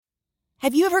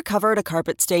Have you ever covered a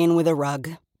carpet stain with a rug?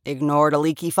 Ignored a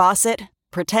leaky faucet?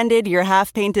 Pretended your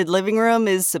half-painted living room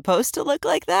is supposed to look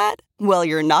like that? Well,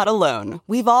 you're not alone.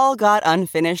 We've all got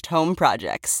unfinished home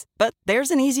projects. But there's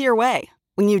an easier way.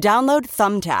 When you download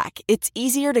Thumbtack, it's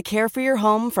easier to care for your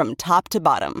home from top to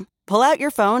bottom. Pull out your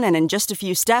phone and in just a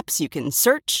few steps, you can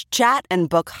search, chat,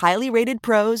 and book highly rated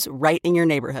pros right in your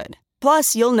neighborhood.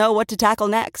 Plus, you'll know what to tackle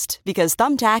next, because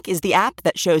Thumbtack is the app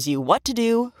that shows you what to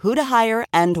do, who to hire,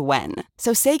 and when.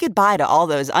 So say goodbye to all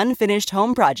those unfinished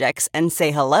home projects and say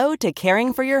hello to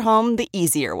caring for your home the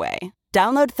easier way.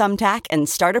 Download Thumbtack and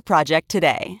start a project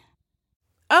today.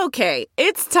 Okay,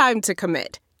 it's time to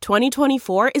commit.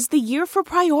 2024 is the year for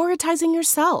prioritizing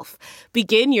yourself.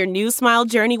 Begin your new smile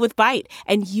journey with Byte,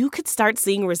 and you could start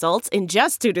seeing results in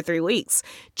just 2 to 3 weeks.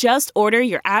 Just order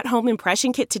your at-home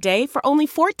impression kit today for only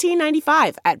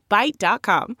 $14.95 at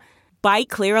Byte.com. Byte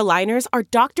Clear aligners are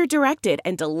doctor-directed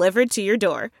and delivered to your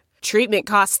door. Treatment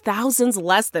costs thousands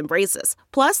less than braces.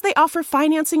 Plus, they offer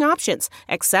financing options,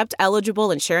 accept eligible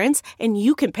insurance, and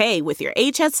you can pay with your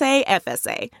HSA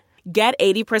FSA. Get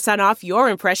 80% off your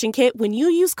impression kit when you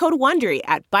use code WONDERY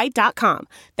at Byte.com.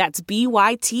 That's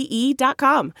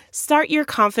BYTE.com. Start your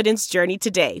confidence journey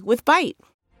today with Byte.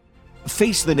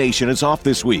 Face the Nation is off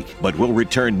this week, but we'll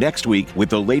return next week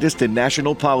with the latest in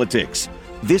national politics.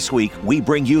 This week, we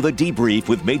bring you The Debrief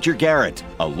with Major Garrett,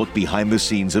 a look behind the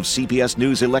scenes of CBS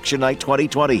News Election Night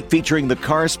 2020, featuring the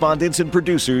correspondents and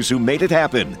producers who made it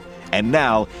happen. And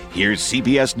now, here's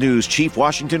CBS News Chief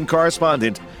Washington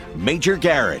Correspondent, Major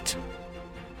Garrett.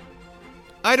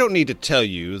 I don't need to tell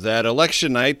you that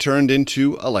election night turned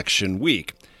into election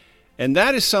week. And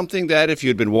that is something that if you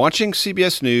had been watching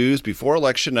CBS News before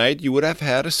election night, you would have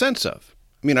had a sense of.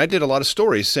 I mean, I did a lot of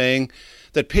stories saying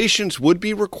that patience would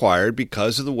be required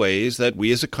because of the ways that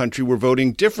we as a country were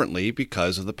voting differently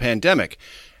because of the pandemic,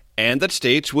 and that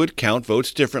states would count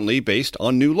votes differently based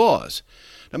on new laws.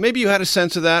 Now, maybe you had a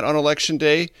sense of that on election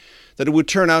day, that it would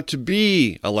turn out to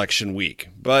be election week.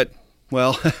 But,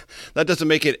 well, that doesn't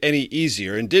make it any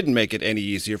easier and didn't make it any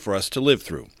easier for us to live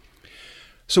through.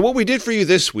 So what we did for you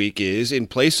this week is, in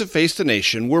place of Face the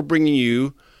Nation, we're bringing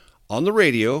you on the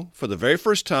radio, for the very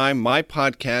first time, my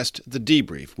podcast, The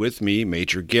Debrief, with me,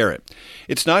 Major Garrett.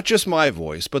 It's not just my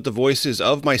voice, but the voices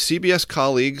of my CBS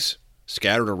colleagues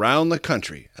scattered around the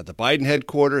country, at the Biden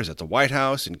headquarters, at the White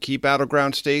House, in key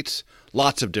battleground states,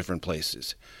 lots of different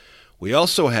places. We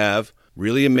also have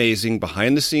really amazing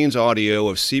behind-the-scenes audio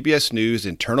of CBS News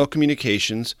internal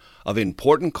communications of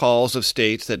important calls of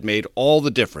states that made all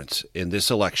the difference in this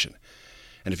election.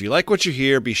 And if you like what you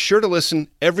hear, be sure to listen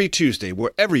every Tuesday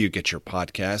wherever you get your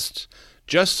podcasts.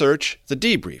 Just search The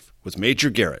Debrief with Major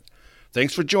Garrett.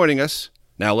 Thanks for joining us.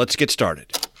 Now let's get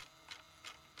started.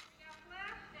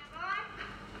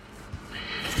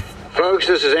 Folks,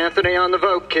 this is Anthony on the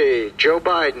vote key. Joe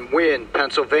Biden win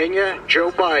Pennsylvania.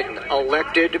 Joe Biden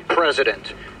elected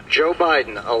president. Joe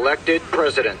Biden elected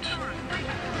president.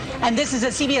 And this is a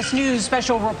CBS News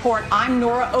special report. I'm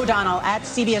Norah O'Donnell at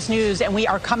CBS News, and we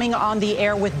are coming on the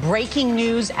air with breaking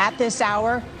news at this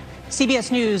hour.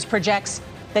 CBS News projects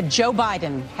that Joe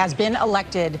Biden has been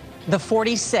elected the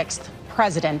 46th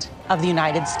president of the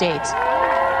United States.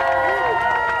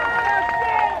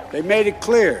 They made it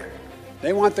clear.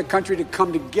 They want the country to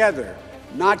come together,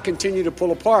 not continue to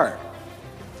pull apart.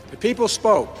 The people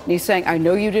spoke. He's saying, I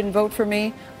know you didn't vote for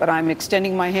me, but I'm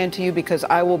extending my hand to you because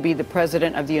I will be the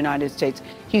president of the United States.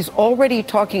 He's already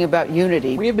talking about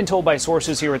unity. We have been told by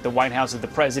sources here at the White House that the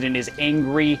president is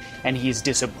angry and he's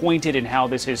disappointed in how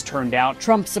this has turned out.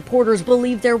 Trump supporters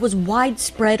believe there was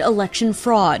widespread election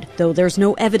fraud, though there's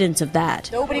no evidence of that.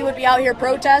 Nobody would be out here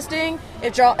protesting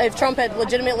if Trump had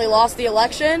legitimately lost the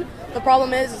election. The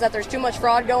problem is that there's too much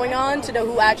fraud going on to know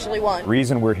who actually won. The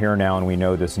reason we're here now and we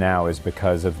know this now is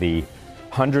because of the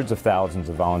hundreds of thousands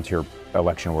of volunteer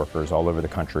election workers all over the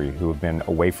country who have been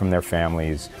away from their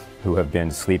families, who have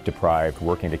been sleep deprived,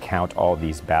 working to count all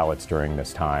these ballots during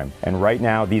this time. And right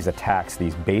now, these attacks,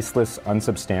 these baseless,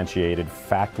 unsubstantiated,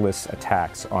 factless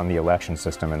attacks on the election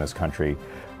system in this country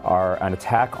are an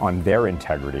attack on their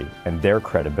integrity and their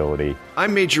credibility.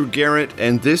 I'm Major Garrett,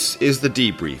 and this is The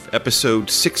Debrief,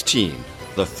 Episode 16,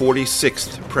 The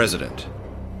 46th President.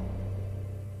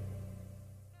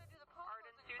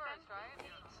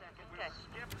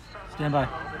 Stand by.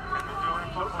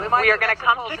 We are going to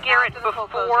come to Garrett before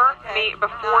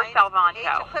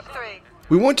Salvanto.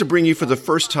 We want to bring you for the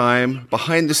first time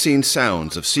behind-the-scenes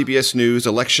sounds of CBS News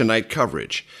election night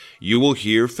coverage. You will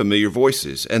hear familiar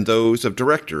voices and those of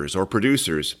directors or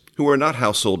producers who are not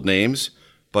household names,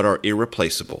 but are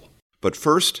irreplaceable. But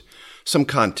first, some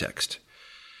context.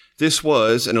 This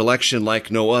was an election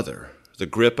like no other. The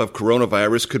grip of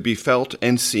coronavirus could be felt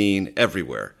and seen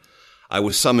everywhere. I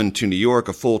was summoned to New York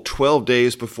a full 12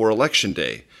 days before Election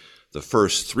Day, the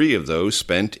first 3 of those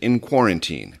spent in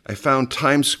quarantine. I found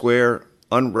Times Square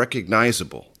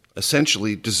unrecognizable,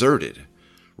 essentially deserted.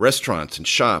 Restaurants and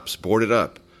shops boarded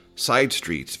up, side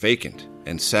streets vacant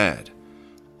and sad.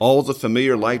 All the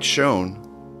familiar lights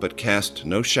shone, but cast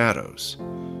no shadows.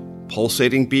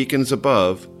 Pulsating beacons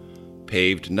above,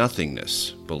 paved nothingness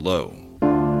below.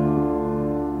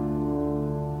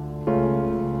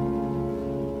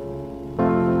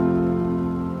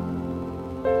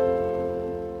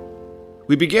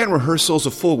 We began rehearsals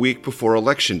a full week before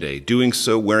Election Day, doing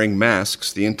so wearing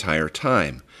masks the entire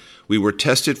time. We were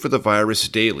tested for the virus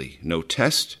daily. No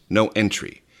test, no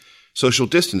entry. Social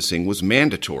distancing was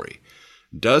mandatory.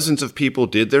 Dozens of people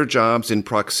did their jobs in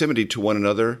proximity to one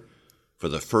another for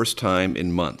the first time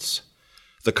in months.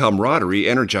 The camaraderie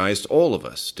energized all of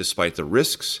us, despite the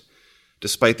risks,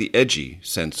 despite the edgy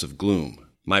sense of gloom.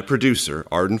 My producer,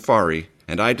 Arden Farhi,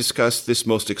 and I discussed this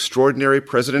most extraordinary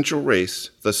presidential race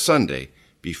the Sunday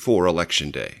before Election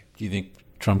Day. Do you think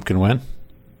Trump can win?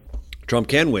 Trump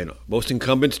can win. Most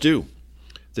incumbents do.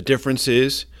 The difference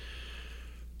is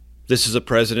this is a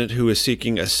president who is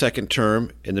seeking a second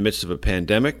term in the midst of a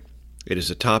pandemic. It is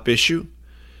a top issue.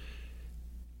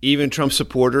 Even Trump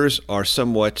supporters are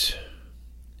somewhat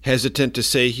hesitant to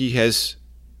say he has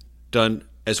done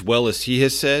as well as he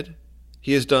has said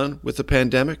he has done with the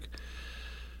pandemic.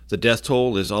 The death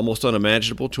toll is almost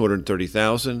unimaginable,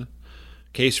 230,000.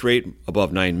 Case rate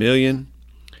above 9 million.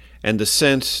 And the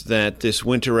sense that this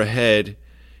winter ahead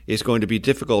is going to be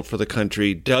difficult for the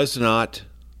country does not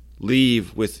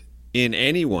leave within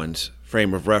anyone's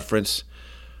frame of reference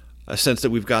a sense that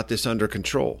we've got this under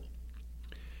control.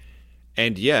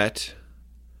 And yet,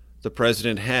 the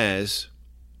president has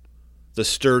the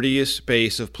sturdiest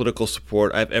base of political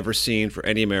support I've ever seen for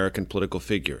any American political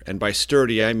figure. And by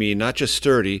sturdy, I mean not just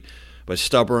sturdy, but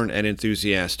stubborn and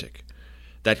enthusiastic.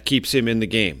 That keeps him in the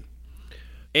game.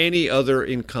 Any other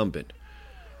incumbent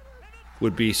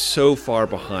would be so far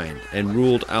behind and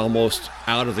ruled almost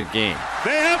out of the game.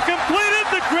 They have completed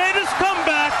the greatest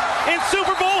comeback in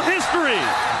Super Bowl history.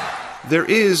 There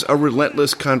is a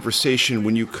relentless conversation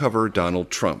when you cover Donald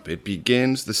Trump. It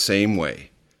begins the same way.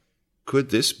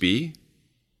 Could this be?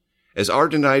 As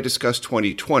Arden and I discussed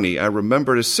 2020, I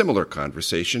remembered a similar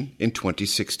conversation in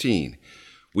 2016.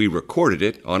 We recorded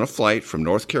it on a flight from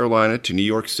North Carolina to New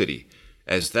York City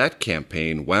as that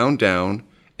campaign wound down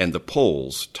and the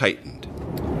polls tightened.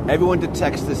 Everyone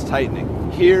detects this tightening.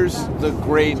 Here's the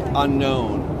great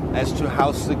unknown as to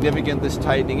how significant this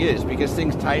tightening is, because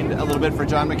things tightened a little bit for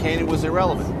John McCain, it was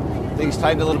irrelevant. Things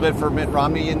tightened a little bit for Mitt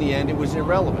Romney, in the end, it was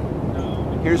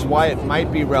irrelevant. Here's why it might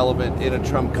be relevant in a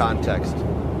Trump context.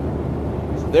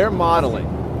 They're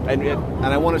modeling. And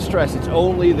I want to stress, it's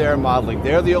only their modeling.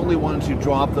 They're the only ones who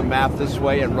draw up the map this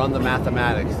way and run the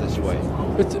mathematics this way.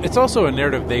 It's also a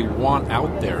narrative they want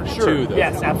out there, too, though.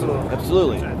 Yes, absolutely.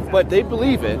 Absolutely. But they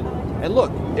believe it. And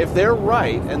look, if they're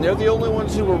right, and they're the only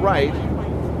ones who were right,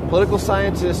 political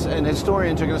scientists and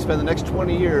historians are going to spend the next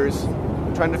 20 years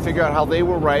trying to figure out how they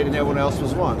were right and everyone else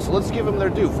was wrong. So let's give them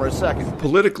their due for a second.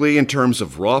 Politically, in terms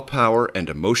of raw power and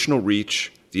emotional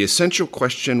reach, the essential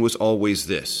question was always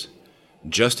this.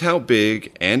 Just how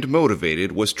big and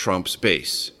motivated was Trump's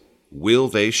base? Will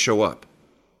they show up?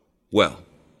 Well,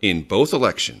 in both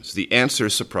elections, the answer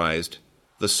surprised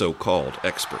the so-called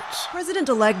experts.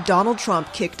 President-elect Donald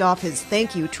Trump kicked off his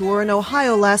thank you tour in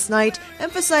Ohio last night,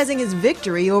 emphasizing his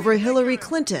victory over Hillary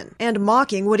Clinton and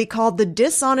mocking what he called the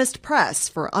dishonest press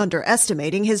for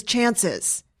underestimating his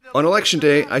chances. On Election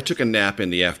Day, I took a nap in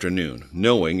the afternoon,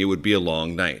 knowing it would be a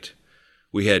long night.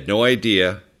 We had no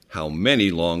idea how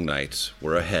many long nights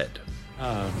were ahead.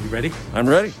 You ready? I'm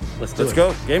ready. Let's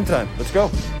go. Game time. Let's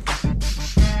go.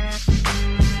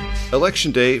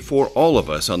 Election Day for all of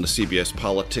us on the CBS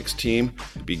Politics team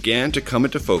began to come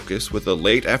into focus with a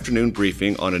late afternoon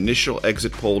briefing on initial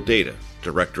exit poll data.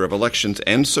 Director of Elections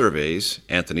and Surveys,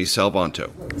 Anthony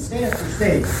Salvanto. State after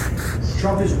state,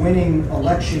 Trump is winning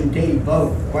election day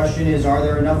vote. The question is, are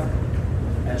there enough?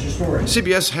 That's your story.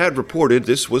 CBS had reported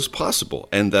this was possible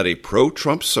and that a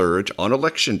pro-Trump surge on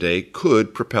Election Day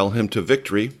could propel him to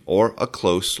victory or a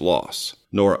close loss.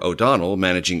 Norah O'Donnell,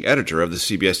 managing editor of the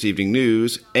CBS Evening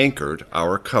News, anchored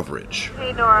our coverage.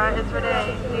 Hey, Norah, it's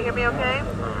Renee. Can you hear me okay?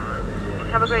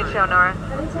 Have a great show, Norah.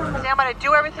 See, I'm going to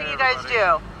do everything you guys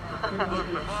do.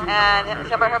 And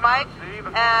step by her mic,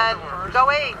 and go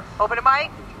eat. Open a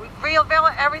mic, reveal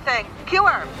everything. Cue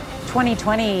her.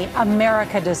 2020,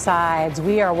 America Decides.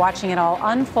 We are watching it all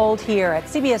unfold here at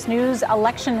CBS News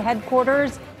election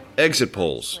headquarters. Exit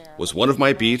polls was one of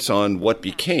my beats on what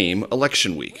became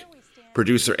election week.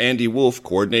 Producer Andy Wolf,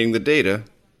 coordinating the data,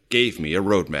 gave me a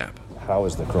roadmap. How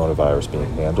is the coronavirus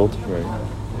being handled? Right.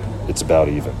 It's about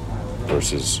even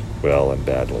versus well and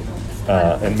badly.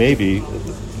 And maybe,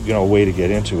 a way to get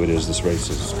into it is this race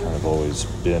has kind of always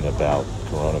been about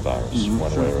coronavirus,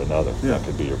 one way or another. Yeah. That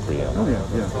could be your preamble. Oh,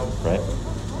 yeah. Right?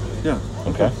 Yeah.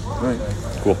 Okay. Right.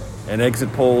 Cool. And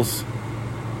exit polls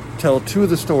tell two of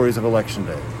the stories of Election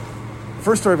Day. The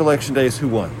first story of Election Day is who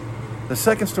won. The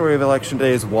second story of Election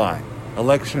Day is why.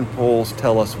 Election polls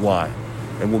tell us why.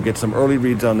 And we'll get some early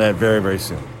reads on that very, very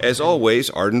soon. As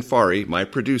always, Arden Fari, my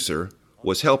producer,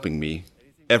 was helping me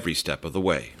every step of the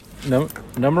way.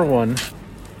 Number one,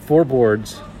 4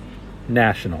 boards,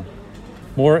 national.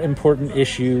 More important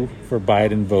issue for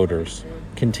Biden voters.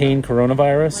 Contain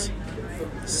coronavirus,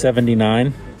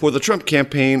 79. For the Trump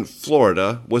campaign,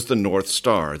 Florida was the North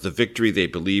Star, the victory they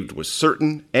believed was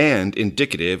certain and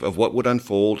indicative of what would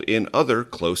unfold in other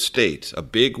close states. A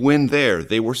big win there,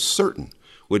 they were certain,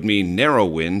 would mean narrow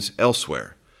wins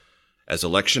elsewhere. As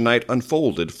election night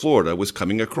unfolded, Florida was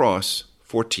coming across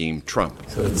for Team Trump.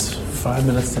 So it's 5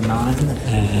 minutes to 9,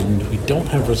 and we don't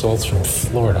have results from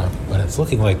Florida, but it's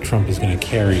looking like Trump is going to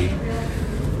carry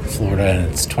Florida and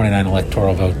its 29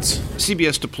 electoral votes.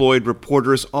 CBS deployed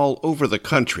reporters all over the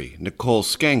country. Nicole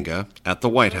Sganga at the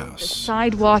White House.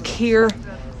 Sidewalk here,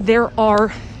 there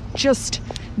are just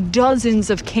dozens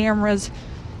of cameras,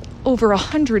 over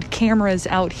 100 cameras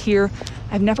out here.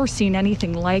 I've never seen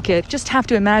anything like it. Just have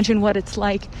to imagine what it's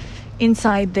like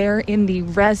inside there in the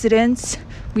residence.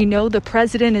 We know the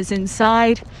president is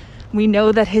inside. We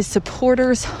know that his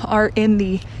supporters are in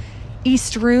the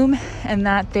East Room and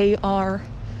that they are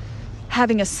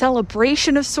having a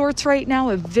celebration of sorts right now,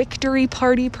 a victory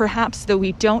party, perhaps, though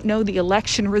we don't know the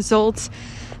election results,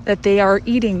 that they are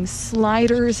eating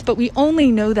sliders. But we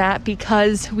only know that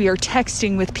because we are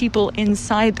texting with people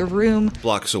inside the room.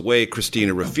 Blocks away,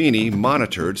 Christina Ruffini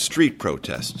monitored street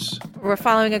protests. We're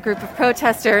following a group of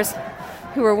protesters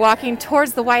who are walking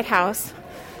towards the White House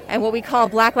and what we call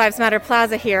Black Lives Matter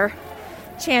Plaza here,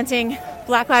 chanting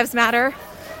Black Lives Matter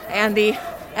and the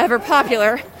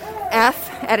ever-popular F,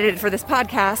 edited for this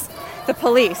podcast, the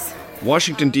police.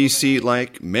 Washington, D.C.,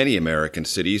 like many American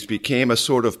cities, became a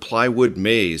sort of plywood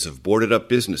maze of boarded-up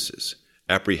businesses.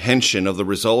 Apprehension of the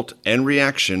result and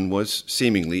reaction was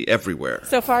seemingly everywhere.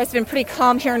 So far, it's been pretty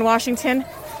calm here in Washington.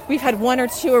 We've had 1 or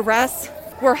 2 arrests.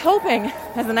 We're hoping,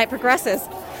 as the night progresses,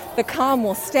 the calm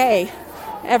will stay.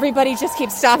 Everybody just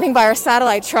keeps stopping by our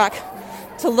satellite truck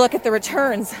to look at the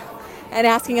returns and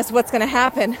asking us what's going to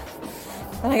happen.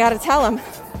 And I got to tell them,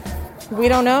 we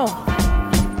don't know.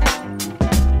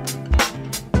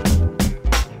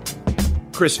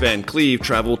 Chris Van Cleve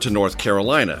traveled to North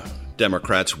Carolina.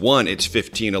 Democrats won its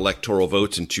 15 electoral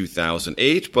votes in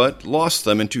 2008, but lost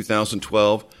them in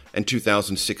 2012 and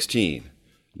 2016.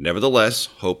 Nevertheless,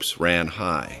 hopes ran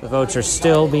high. The votes are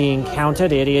still being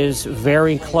counted. It is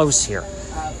very close here.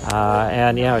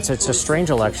 And it's a strange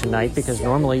election night because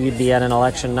normally you'd be at an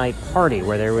election night party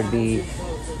where there would be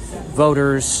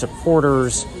voters,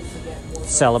 supporters,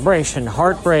 celebration,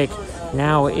 heartbreak.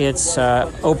 Now it's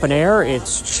open air,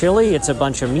 it's chilly, it's a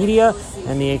bunch of media,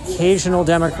 and the occasional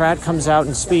Democrat comes out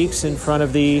and speaks in front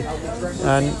of the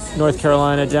North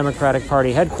Carolina Democratic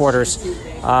Party headquarters.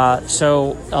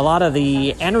 So a lot of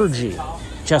the energy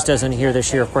just isn't here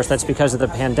this year. Of course, that's because of the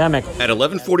pandemic. At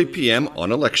 11:40 p.m.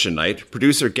 on election night,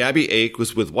 producer Gabby Ake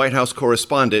was with White House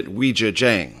correspondent Weijia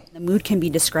Jiang. The mood can be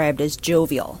described as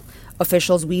jovial.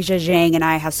 Officials Weijia Jiang and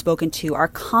I have spoken to are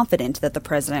confident that the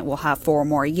president will have 4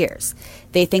 more years.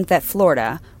 They think that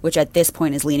Florida, which at this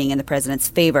point is leaning in the president's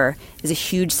favor, is a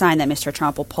huge sign that Mr.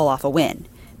 Trump will pull off a win.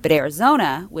 But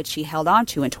Arizona, which he held on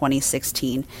to in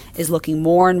 2016, is looking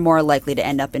more and more likely to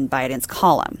end up in Biden's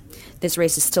column. This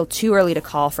race is still too early to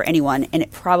call for anyone, and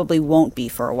it probably won't be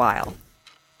for a while.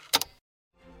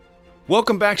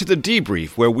 Welcome back to The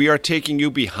Debrief, where we are taking you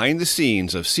behind the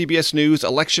scenes of CBS News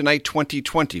Election Night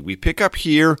 2020. We pick up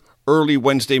here early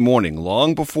Wednesday morning,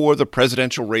 long before the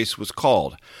presidential race was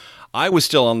called. I was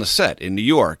still on the set in New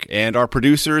York, and our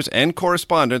producers and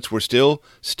correspondents were still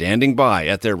standing by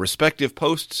at their respective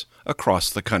posts across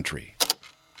the country.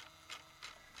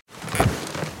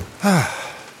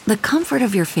 The comfort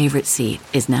of your favorite seat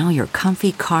is now your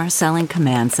comfy car-selling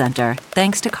command center,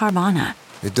 thanks to Carvana.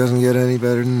 It doesn't get any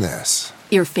better than this.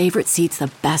 Your favorite seat's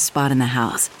the best spot in the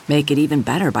house. Make it even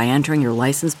better by entering your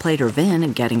license plate or VIN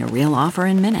and getting a real offer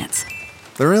in minutes.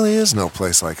 There really is no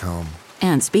place like home.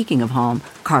 And speaking of home,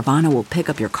 Carvana will pick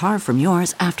up your car from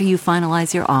yours after you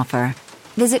finalize your offer.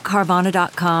 Visit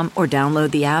Carvana.com or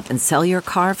download the app and sell your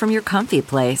car from your comfy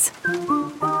place.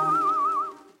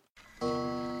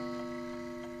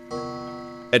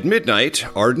 At midnight,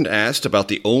 Arden asked about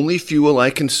the only fuel I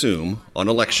consume on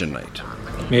election night.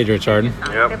 Major, it's Arden.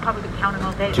 Yep.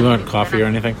 Do you want coffee or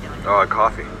anything?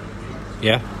 Coffee.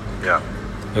 Yeah? Yeah.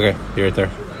 Okay, be right there.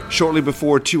 Shortly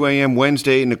before 2 a.m.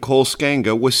 Wednesday, Nicole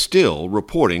Skanga was still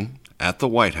reporting at the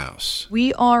White House.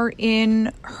 We are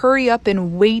in hurry up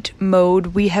and wait mode.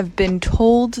 We have been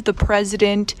told the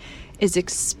president is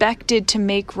expected to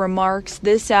make remarks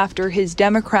this after his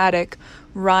Democratic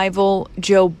rival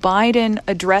Joe Biden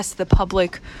addressed the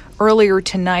public earlier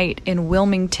tonight in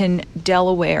Wilmington,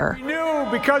 Delaware. We knew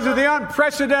because of the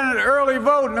unprecedented early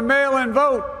vote and the mail-in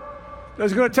vote that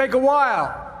it's going to take a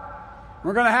while.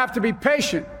 We're going to have to be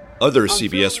patient. Other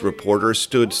CBS reporters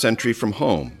stood sentry from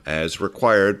home, as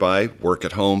required by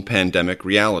work-at-home pandemic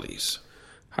realities.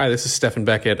 Hi, this is Stephen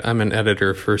Beckett. I'm an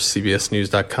editor for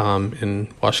CBSNews.com in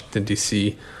Washington,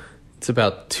 D.C. It's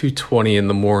about 2:20 in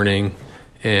the morning,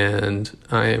 and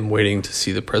I am waiting to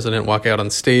see the president walk out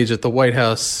on stage at the White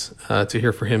House to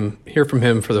hear from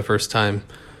him for the first time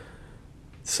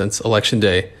since Election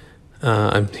Day.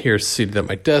 I'm here seated at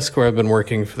my desk where I've been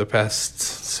working for the past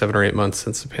 7 or 8 months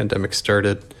since the pandemic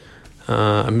started.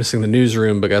 I'm missing the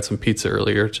newsroom, but got some pizza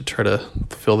earlier to try to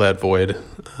fill that void.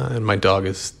 And my dog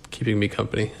is keeping me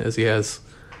company, as he has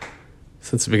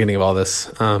since the beginning of all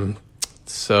this.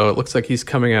 So it looks like he's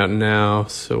coming out now,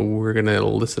 so we're going to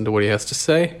listen to what he has to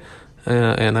say,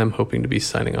 and I'm hoping to be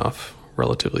signing off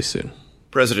relatively soon.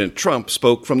 President Trump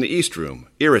spoke from the East Room,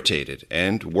 irritated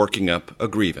and working up a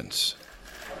grievance.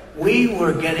 We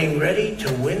were getting ready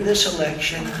to win this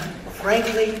election.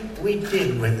 Frankly, we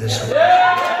did win this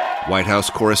election. White House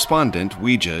correspondent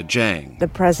Weijia Jiang. The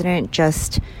president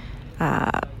just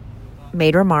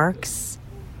made remarks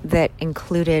that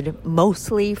included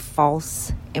mostly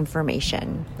false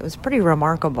information. It was pretty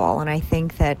remarkable, and I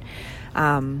think that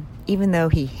even though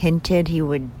he hinted he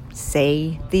would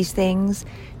say these things,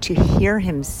 to hear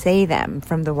him say them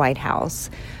from the White House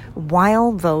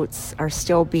while votes are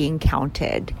still being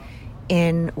counted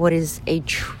in what is a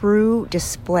true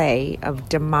display of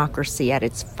democracy at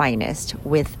its finest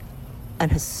with an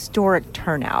historic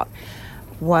turnout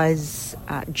was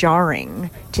jarring,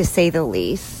 to say the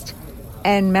least,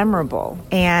 and memorable.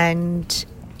 And,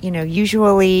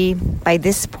 usually by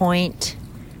this point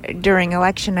during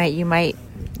election night, you might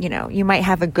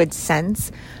have a good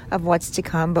sense of what's to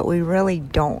come, but we really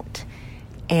don't.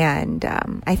 And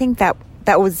I think that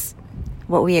was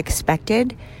what we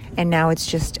expected, and now it's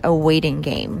just a waiting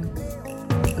game.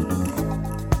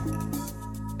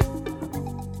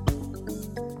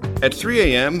 At 3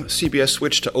 a.m., CBS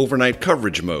switched to overnight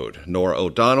coverage mode. Norah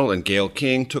O'Donnell and Gayle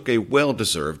King took a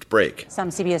well-deserved break. Some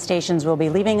CBS stations will be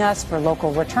leaving us for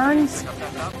local returns.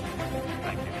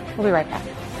 We'll be right back.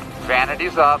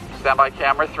 Vanity's up. Stand by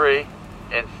camera 3.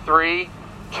 In 3,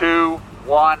 2,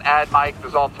 1, add mic.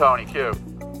 There's all Tony. Cue.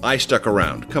 I stuck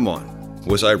around. Come on.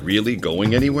 Was I really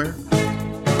going anywhere?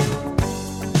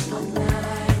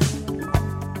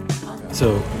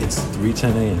 So it's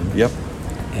 3:10 a.m. Yep.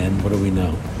 And what do we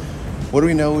know? What do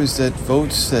we know is that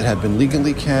votes that have been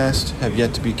legally cast have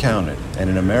yet to be counted. And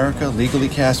in America, legally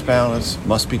cast ballots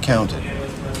must be counted.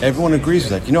 Everyone agrees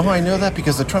with that. You know how I know that?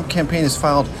 Because the Trump campaign has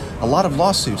filed a lot of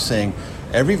lawsuits saying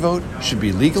every vote should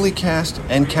be legally cast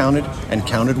and counted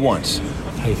once.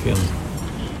 How you feeling?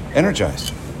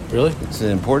 Energized. Really? It's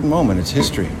an important moment. It's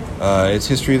history. It's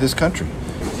history of this country.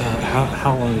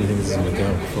 How long do you think this is going to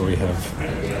go before we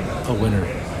have a winner?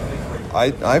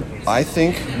 I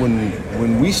think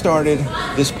when we started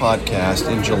this podcast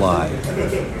in July,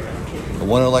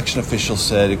 one election official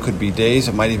said it could be days,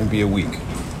 it might even be a week.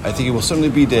 I think it will certainly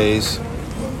be days,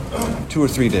 2 or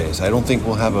 3 days. I don't think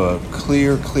we'll have a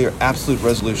clear, absolute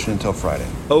resolution until Friday.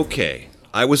 Okay,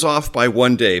 I was off by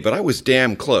 1 day, but I was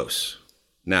damn close.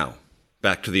 Now,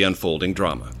 back to the unfolding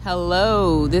drama.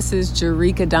 Hello, this is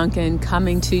Jerika Duncan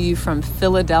coming to you from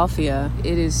Philadelphia.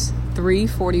 It is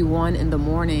 3:41 in the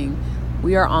morning.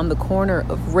 We are on the corner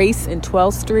of Race and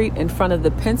 12th Street in front of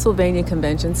the Pennsylvania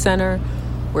Convention Center,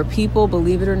 where people,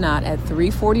 believe it or not, at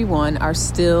 3:41 are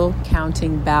still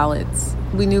counting ballots.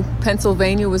 We knew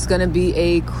Pennsylvania was going to be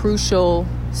a crucial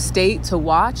state to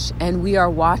watch, and we are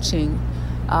watching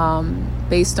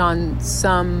based on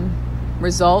some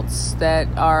results that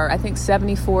are, I think,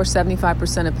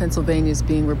 75% of Pennsylvania is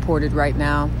being reported right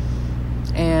now.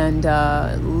 And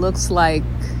looks like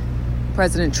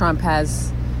President Trump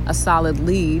has a solid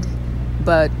lead,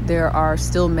 but there are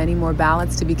still many more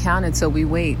ballots to be counted, so we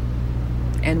wait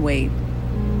and wait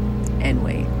and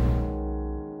wait.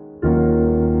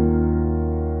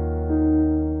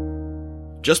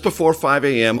 Just before 5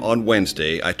 a.m. on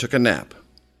Wednesday, I took a nap.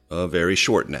 A very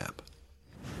short nap.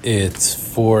 It's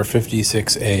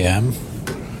 4:56 a.m.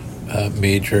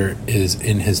 Major is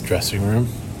in his dressing room.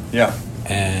 Yeah.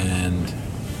 And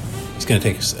he's going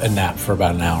to take a nap for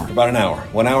about an hour. About an hour.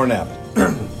 1 hour nap.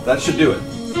 That should do it.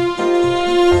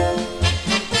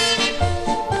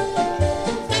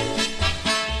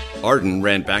 Arden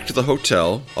ran back to the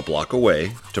hotel, a block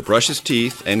away, to brush his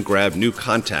teeth and grab new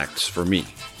contacts for me.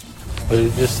 What did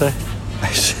you just say? I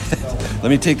said, let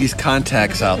me take these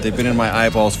contacts out. They've been in my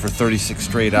eyeballs for 36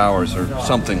 straight hours or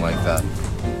something like that.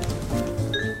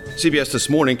 CBS This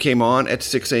Morning came on at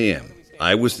 6 a.m.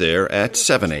 I was there at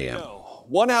 7 a.m.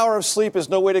 1 hour of sleep is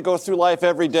no way to go through life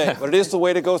every day, but it is the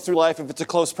way to go through life if it's a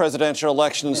close presidential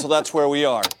election, and so that's where we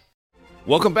are.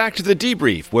 Welcome back to The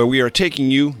Debrief, where we are taking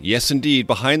you, yes indeed,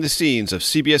 behind the scenes of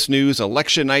CBS News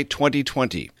Election Night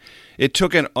 2020. It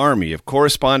took an army of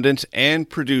correspondents and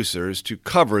producers to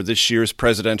cover this year's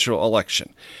presidential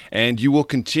election, and you will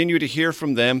continue to hear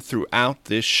from them throughout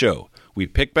this show. We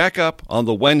pick back up on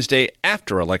the Wednesday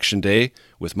after Election Day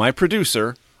with my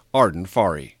producer, Arden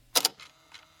Farhi.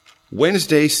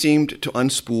 Wednesday seemed to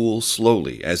unspool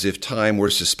slowly, as if time were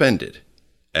suspended,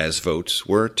 as votes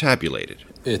were tabulated.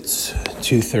 It's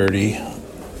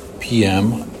 2:30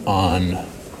 p.m. on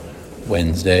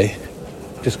Wednesday.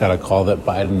 Just got a call that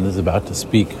Biden is about to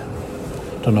speak.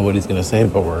 Don't know what he's going to say,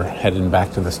 but we're heading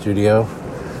back to the studio.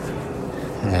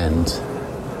 And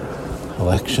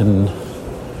election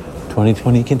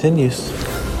 2020 continues.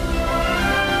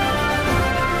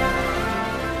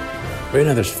 Right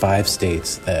now there's 5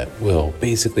 states that will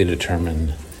basically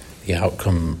determine the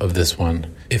outcome of this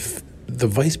one. If the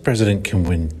vice president can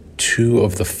win 2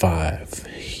 of the 5,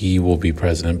 he will be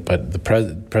president, but the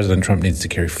President Trump needs to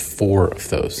carry 4 of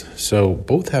those. So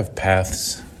both have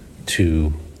paths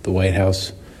to the White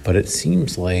House, but it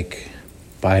seems like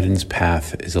Biden's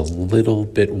path is a little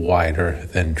bit wider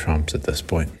than Trump's at this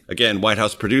point. Again, White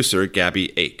House producer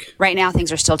Gabby Ake. Right now,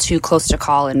 things are still too close to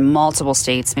call in multiple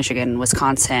states, Michigan,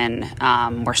 Wisconsin.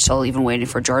 We're still even waiting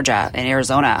for Georgia and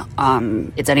Arizona.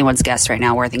 It's anyone's guess right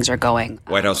now where things are going.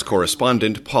 White House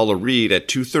correspondent Paula Reed at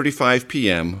 2:35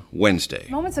 p.m. Wednesday.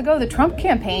 Moments ago, the Trump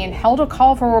campaign held a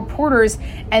call for reporters,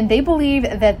 and they believe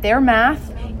that their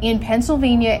math in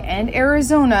Pennsylvania and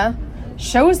Arizona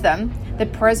shows them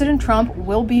that President Trump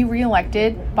will be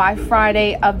reelected by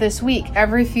Friday of this week.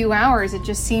 Every few hours, it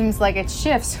just seems like it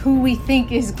shifts who we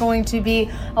think is going to be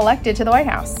elected to the White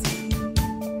House.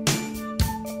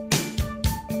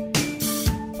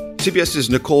 CBS's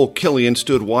Nicole Killian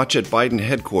stood watch at Biden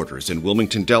headquarters in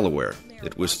Wilmington, Delaware.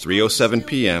 It was 3:07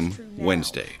 p.m.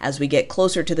 Wednesday. As we get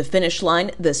closer to the finish line,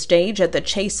 the stage at the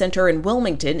Chase Center in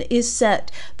Wilmington is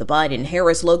set. The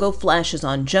Biden-Harris logo flashes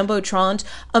on jumbotrons,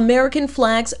 American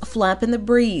flags flap in the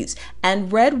breeze,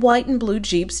 and red, white, and blue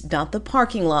Jeeps dot the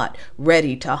parking lot,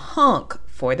 ready to honk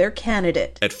for their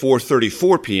candidate. At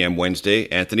 4:34 p.m. Wednesday,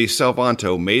 Anthony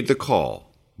Salvanto made the call.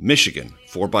 Michigan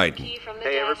for Biden.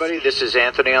 Hey everybody, this is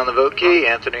Anthony on the vote key.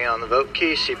 Anthony on the vote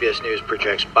key. CBS News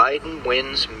projects Biden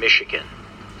wins Michigan.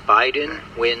 Biden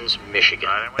wins Michigan.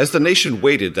 As the nation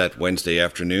waited that Wednesday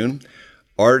afternoon,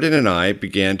 Arden and I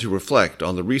began to reflect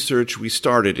on the research we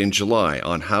started in July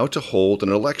on how to hold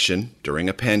an election during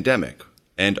a pandemic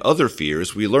and other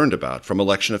fears we learned about from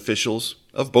election officials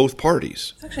of both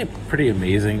parties. It's actually pretty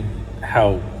amazing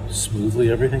how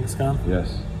smoothly everything's gone.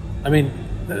 Yes. I mean,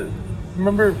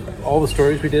 remember all the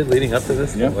stories we did leading up to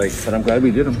this? Yeah, but I'm glad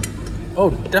we did them. Oh,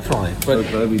 definitely. But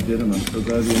so glad we did them. I'm so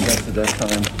glad we invested that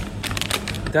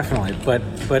time. Definitely. But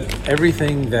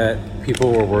everything that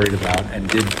people were worried about and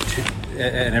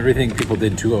everything people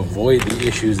did to avoid the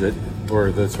issues that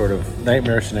were the sort of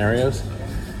nightmare scenarios,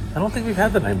 I don't think we've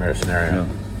had the nightmare scenario.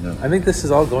 No. I think this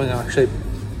is all going on, actually,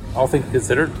 all things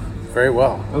considered, very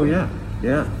well. Oh, yeah.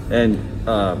 And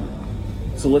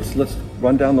so let's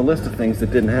run down the list of things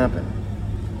that didn't happen.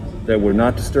 There were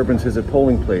not disturbances at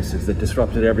polling places that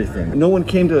disrupted everything. No one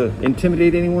came to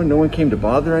intimidate anyone. No one came to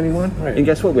bother anyone. Right. And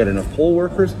guess what? We had enough poll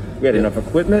workers. We had enough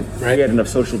equipment. Right. We had enough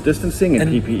social distancing and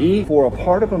PPE. For a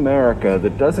part of America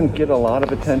that doesn't get a lot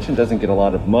of attention, doesn't get a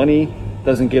lot of money,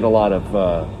 doesn't get a lot of,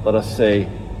 let us say,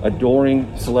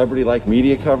 adoring celebrity-like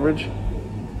media coverage,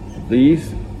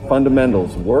 these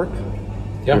fundamentals worked.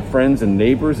 Yeah. Your friends and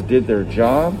neighbors did their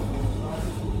job.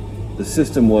 The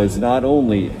system was not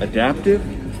only adaptive,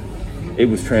 it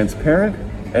was transparent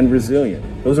and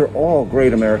resilient. Those are all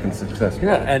great American successes.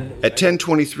 Yeah, and at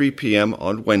 10:23 p.m.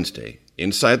 on Wednesday,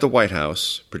 inside the White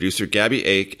House, producer Gabby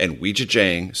Ake and Weijia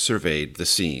Jiang surveyed the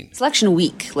scene. It's election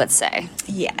week, let's say.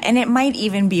 Yeah, and it might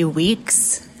even be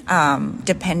weeks,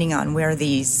 depending on where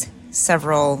these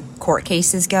several court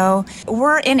cases go.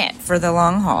 We're in it for the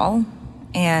long haul,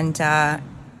 and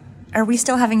are we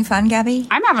still having fun, Gabby?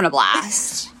 I'm having a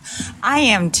blast. I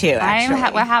am too,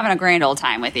 actually. We're having a grand old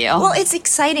time with you. Well, it's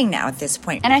exciting now at this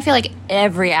point. And I feel like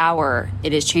every hour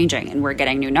it is changing, and we're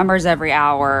getting new numbers every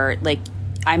hour. Like,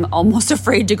 I'm almost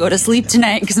afraid to go to sleep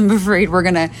tonight because I'm afraid we're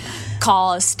going to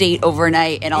call a state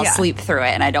overnight and I'll sleep through it,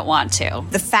 and I don't want to.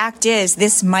 The fact is,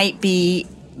 this might be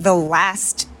the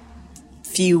last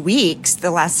few weeks,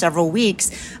 the last several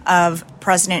weeks of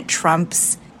President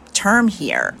Trump's term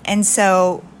here. And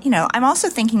so, I'm also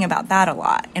thinking about that a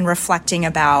lot and reflecting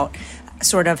about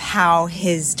sort of how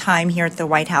his time here at the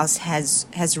White House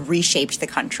has reshaped the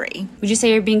country. Would you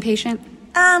say you're being patient?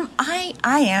 I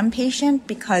am patient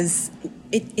because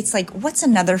it's like, what's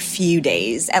another few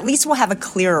days? At least we'll have a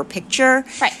clearer picture.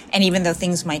 Right. And even though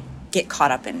things might get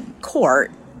caught up in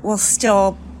court, we'll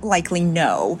still likely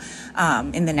know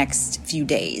in the next few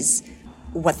days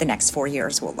what the next 4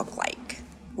 years will look like.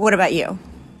 What about you?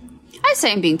 I'd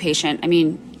say I'm being patient. I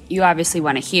mean, you obviously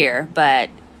want to hear,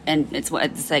 and it's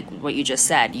like what you just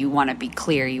said. You want to be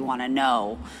clear, you want to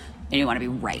know, and you want to be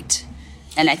right.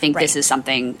 And I think this is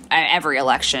something, every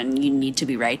election, you need to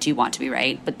be right, you want to be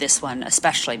right, but this one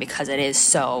especially because it is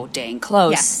so dang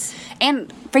close. Yes.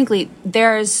 And frankly,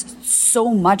 there's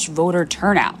so much voter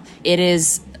turnout. It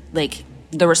is like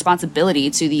the responsibility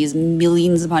to these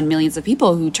millions upon millions of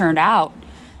people who turned out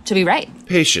to be right.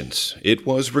 Patience. It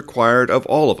was required of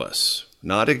all of us.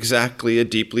 Not exactly a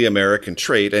deeply American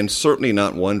trait, and certainly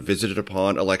not one visited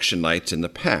upon election nights in the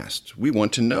past. We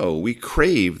want to know. We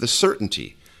crave the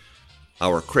certainty.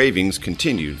 Our cravings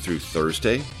continued through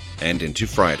Thursday and into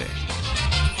Friday.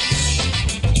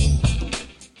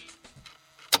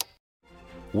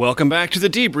 Welcome back to The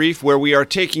Debrief, where we are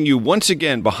taking you once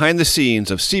again behind the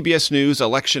scenes of CBS News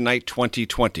Election Night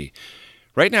 2020.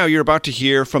 Right now, you're about to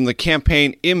hear from the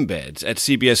campaign embeds at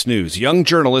CBS News, young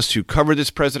journalists who covered this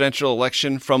presidential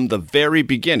election from the very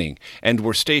beginning and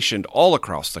were stationed all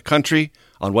across the country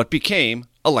on what became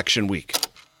Election Week.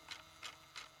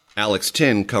 Alex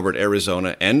Tin covered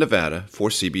Arizona and Nevada for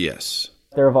CBS.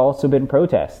 There have also been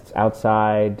protests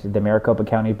outside the Maricopa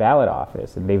County ballot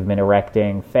office, and they've been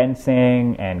erecting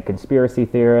fencing, and conspiracy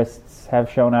theorists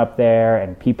have shown up there,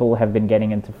 and people have been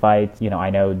getting into fights. I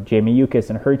know Jamie Yuccas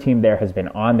and her team there has been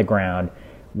on the ground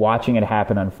watching it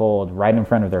happen unfold right in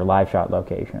front of their live shot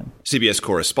location. CBS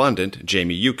correspondent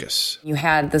Jamie Yuccas. You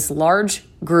had this large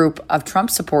group of Trump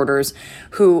supporters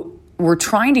who were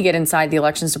trying to get inside the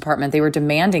elections department. They were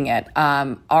demanding it,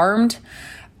 armed.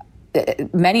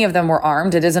 Many of them were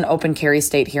armed. It is an open carry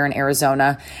state here in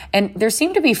Arizona. And there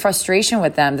seemed to be frustration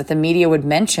with them that the media would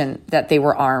mention that they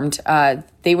were armed.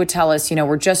 They would tell us,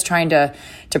 we're just trying to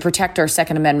protect our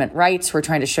Second Amendment rights. We're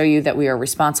trying to show you that we are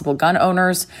responsible gun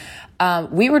owners.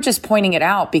 We were just pointing it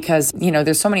out because,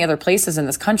 there's so many other places in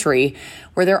this country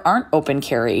where there aren't open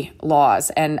carry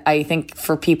laws. And I think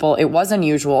for people, it was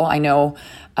unusual. I know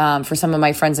for some of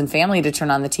my friends and family to turn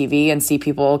on the TV and see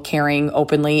people carrying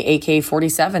openly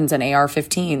AK-47s and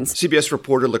AR-15s. CBS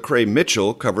reporter Lecrae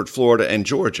Mitchell covered Florida and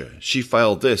Georgia. She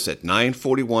filed this at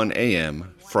 9:41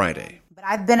 a.m. Friday. But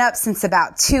I've been up since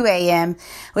about 2 a.m.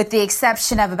 with the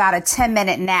exception of about a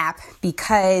 10-minute nap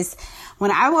because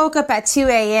when I woke up at 2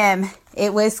 a.m.,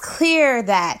 it was clear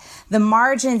that the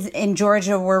margins in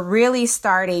Georgia were really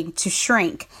starting to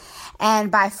shrink.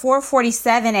 And by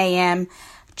 4:47 a.m.,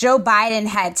 Joe Biden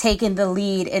had taken the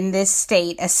lead in this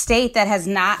state, a state that has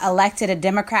not elected a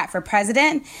Democrat for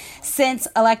president since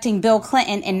electing Bill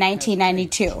Clinton in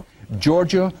 1992.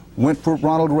 Georgia went for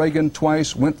Ronald Reagan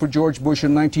twice, went for George Bush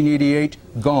in 1988,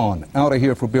 gone, out of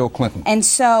here for Bill Clinton. And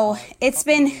so it's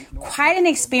been quite an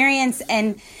experience.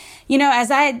 And,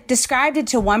 as I described it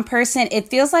to one person, it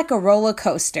feels like a roller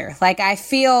coaster. Like I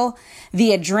feel the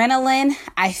adrenaline,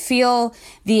 I feel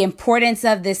the importance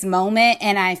of this moment,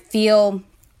 and I feel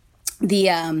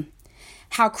the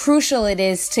how crucial it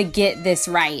is to get this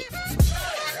right.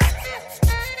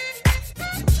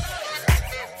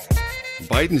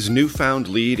 Biden's newfound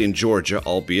lead in Georgia,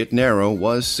 albeit narrow,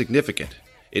 was significant.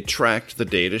 It tracked the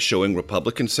data showing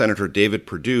Republican Senator David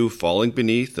Perdue falling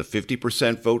beneath the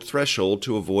 50% vote threshold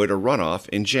to avoid a runoff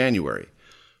in January.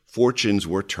 Fortunes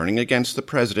were turning against the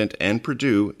president and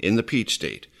Perdue in the Peach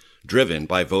State, driven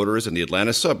by voters in the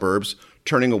Atlanta suburbs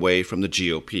turning away from the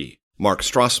GOP. Mark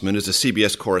Strassman is a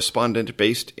CBS correspondent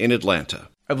based in Atlanta.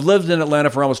 I've lived in Atlanta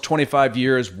for almost 25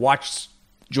 years, watched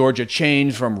Georgia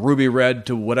change from ruby red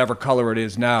to whatever color it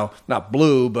is now. Not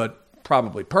blue, but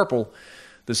probably purple.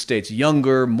 The state's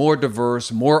younger, more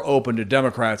diverse, more open to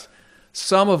Democrats.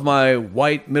 Some of my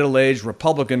white, middle-aged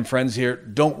Republican friends here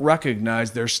don't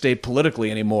recognize their state politically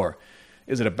anymore.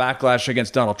 Is it a backlash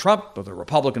against Donald Trump or the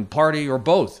Republican Party or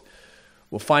both?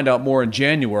 We'll find out more in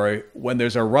January when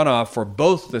there's a runoff for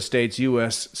both the state's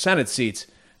U.S. Senate seats.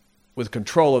 with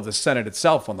control of the Senate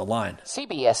itself on the line.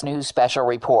 CBS News special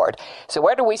report. So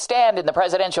where do we stand in the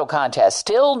presidential contest?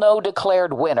 Still no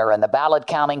declared winner, and the ballot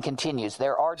counting continues.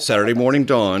 Saturday morning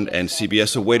dawned, and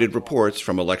CBS awaited reports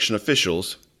from election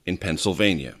officials in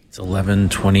Pennsylvania. It's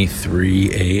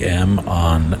 11:23 a.m.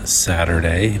 on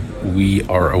Saturday. We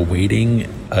are awaiting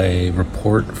a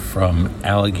report from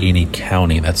Allegheny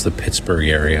County. That's the Pittsburgh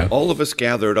area. All of us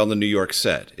gathered on the New York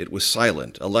set. It was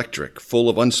silent, electric, full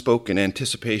of unspoken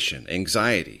anticipation,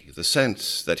 anxiety, the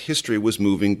sense that history was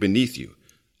moving beneath you,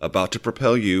 about to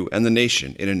propel you and the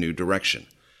nation in a new direction.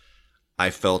 I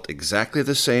felt exactly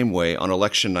the same way on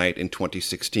election night in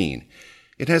 2016.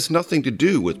 It has nothing to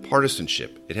do with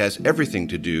partisanship. It has everything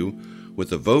to do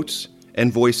with the votes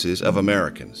and voices of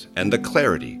Americans and the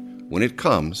clarity, when it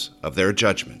comes, of their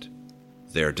judgment,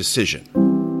 their decision.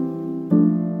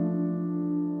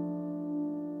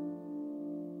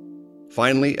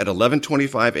 Finally, at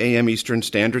 11:25 a.m. Eastern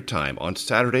Standard Time on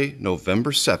Saturday,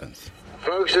 November 7th.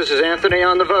 Folks, this is Anthony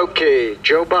on the vote key.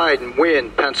 Joe Biden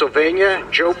win Pennsylvania.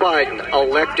 Joe Biden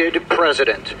elected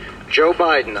president. Joe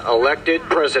Biden elected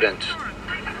president.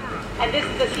 And this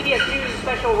is a CBS News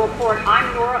special report.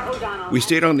 I'm Nora O'Donnell. We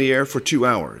stayed on the air for 2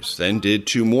 hours, then did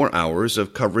 2 more hours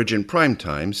of coverage in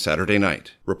primetime Saturday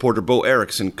night. Reporter Bo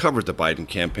Erickson covered the Biden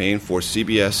campaign for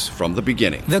CBS from the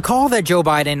beginning. The call that Joe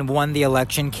Biden won the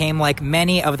election came like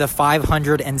many of the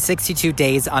 562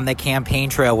 days on the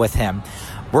campaign trail with him,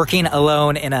 working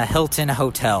alone in a Hilton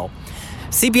hotel.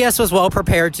 CBS was well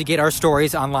prepared to get our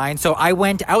stories online, so I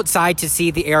went outside to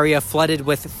see the area flooded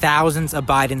with thousands of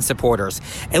Biden supporters.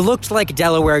 It looked like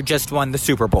Delaware just won the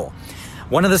Super Bowl.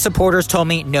 One of the supporters told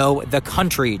me, no, the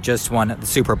country just won the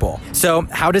Super Bowl. So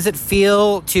how does it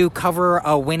feel to cover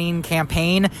a winning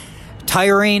campaign?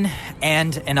 Tiring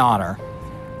and an honor.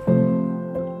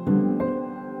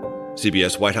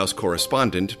 CBS White House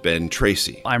correspondent Ben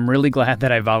Tracy. I'm really glad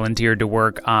that I volunteered to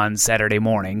work on Saturday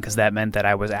morning because that meant that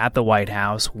I was at the White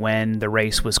House when the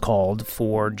race was called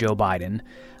for Joe Biden,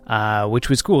 which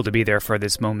was cool to be there for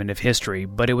this moment of history.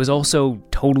 But it was also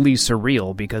totally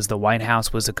surreal because the White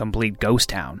House was a complete ghost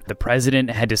town. The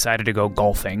president had decided to go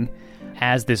golfing.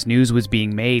 As this news was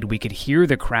being made, we could hear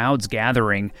the crowds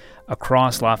gathering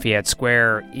across Lafayette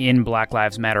Square in Black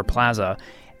Lives Matter Plaza.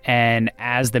 And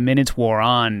as the minutes wore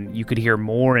on, you could hear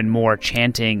more and more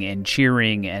chanting and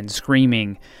cheering and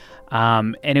screaming.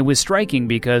 And it was striking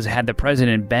because had the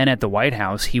president been at the White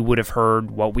House, he would have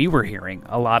heard what we were hearing.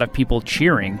 A lot of people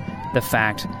cheering the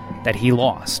fact that he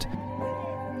lost.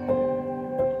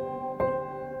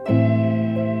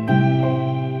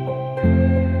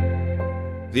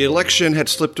 The election had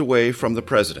slipped away from the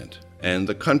president, and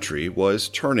the country was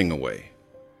turning away.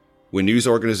 When news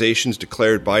organizations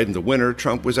declared Biden the winner,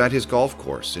 Trump was at his golf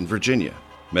course in Virginia,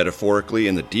 metaphorically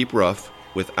in the deep rough,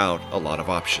 without a lot of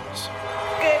options.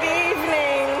 Good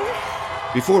evening.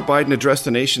 Before Biden addressed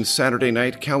the nation Saturday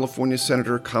night, California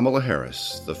Senator Kamala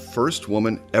Harris, the first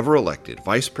woman ever elected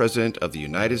Vice President of the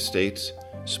United States,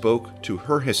 spoke to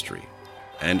her history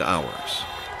and ours.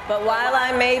 But while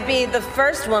I may be the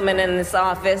first woman in this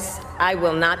office, I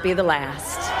will not be the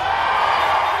last.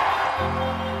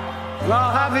 Well,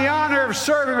 I'll have the honor of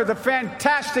serving with the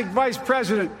fantastic Vice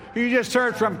President who you just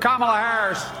heard from, Kamala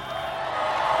Harris,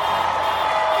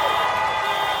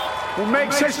 who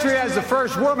makes history as the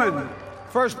first woman,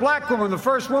 first black woman, the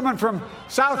first woman from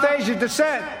South Asian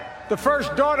descent, the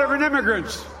first daughter of an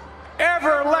immigrant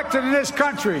ever elected in this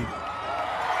country.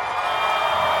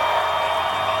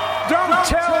 Don't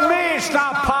tell me it's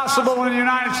not possible in the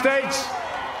United States.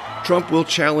 Trump will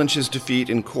challenge his defeat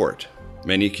in court.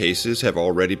 Many cases have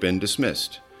already been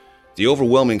dismissed. The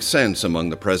overwhelming sense among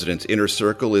the president's inner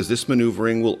circle is this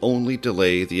maneuvering will only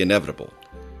delay the inevitable.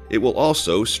 It will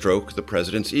also stroke the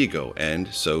president's ego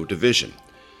and sow division,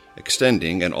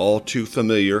 extending an all too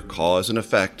familiar cause and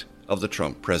effect of the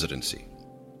Trump presidency.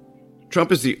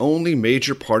 Trump is the only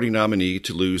major party nominee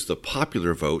to lose the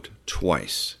popular vote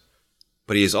twice.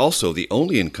 But he is also the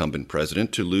only incumbent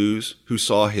president to lose who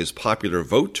saw his popular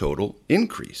vote total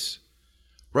increase.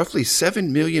 Roughly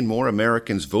 7 million more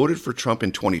Americans voted for Trump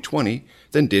in 2020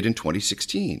 than did in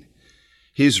 2016.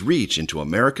 His reach into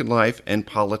American life and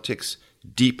politics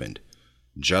deepened,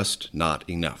 just not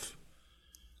enough.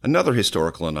 Another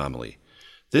historical anomaly.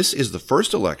 This is the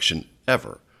first election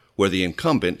ever where the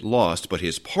incumbent lost, but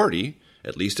his party,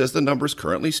 at least as the numbers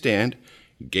currently stand,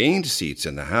 gained seats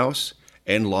in the House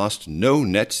and lost no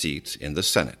net seats in the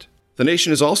Senate. The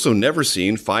nation has also never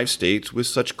seen 5 states with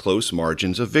such close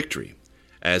margins of victory.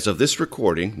 As of this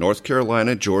recording, North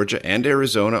Carolina, Georgia, and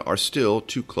Arizona are still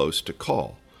too close to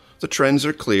call. The trends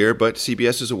are clear, but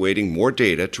CBS is awaiting more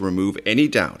data to remove any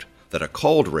doubt that a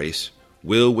called race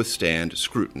will withstand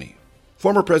scrutiny.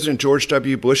 Former President George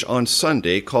W. Bush on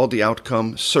Sunday called the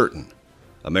outcome certain.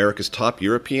 America's top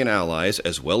European allies,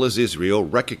 as well as Israel,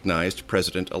 recognized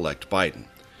President-elect Biden.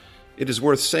 It is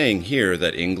worth saying here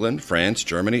that England, France,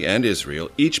 Germany, and Israel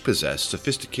each possess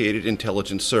sophisticated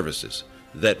intelligence services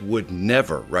that would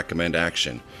never recommend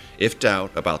action if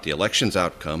doubt about the election's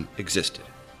outcome existed.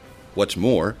 What's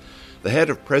more, the head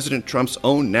of President Trump's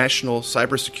own National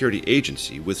Cybersecurity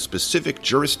Agency with specific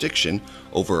jurisdiction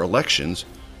over elections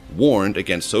warned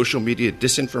against social media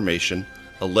disinformation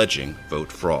alleging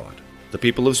vote fraud. The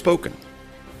people have spoken.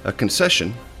 A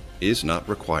concession is not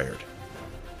required.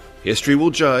 History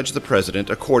will judge the president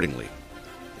accordingly.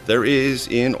 There is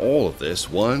in all of this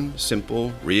one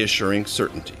simple, reassuring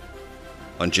certainty.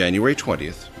 On January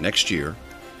 20th, next year,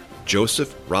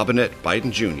 Joseph Robinette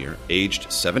Biden Jr.,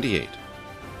 aged 78,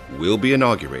 will be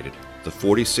inaugurated the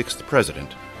 46th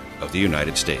President of the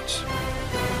United States.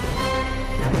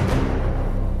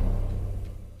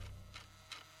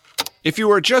 If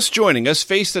you are just joining us,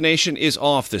 Face the Nation is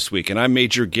off this week, and I'm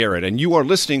Major Garrett, and you are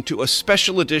listening to a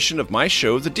special edition of my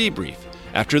show, The Debrief.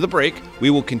 After the break,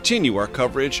 we will continue our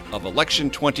coverage of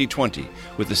Election 2020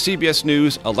 with the CBS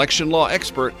News election law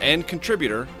expert and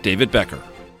contributor, David Becker.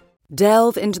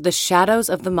 Delve into the shadows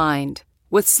of the mind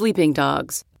with Sleeping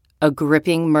Dogs, a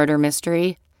gripping murder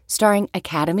mystery starring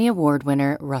Academy Award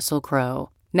winner Russell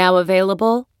Crowe. Now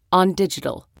available on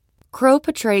digital. Crowe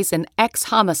portrays an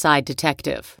ex-homicide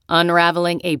detective,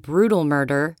 unraveling a brutal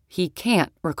murder he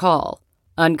can't recall.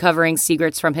 Uncovering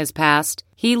secrets from his past,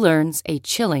 he learns a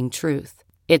chilling truth.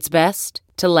 It's best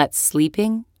to let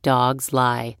sleeping dogs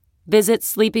lie. Visit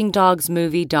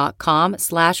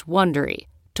sleepingdogsmovie.com/Wondery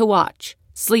to watch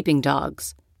Sleeping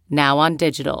Dogs, now on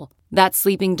digital. That's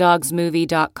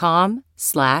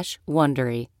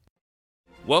sleepingdogsmovie.com/Wondery.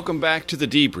 Welcome back to The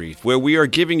Debrief, where we are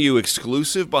giving you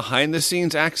exclusive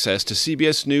behind-the-scenes access to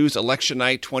CBS News Election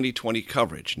Night 2020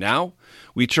 coverage. Now,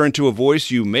 we turn to a voice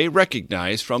you may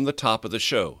recognize from the top of the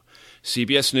show,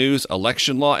 CBS News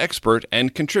election law expert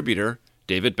and contributor,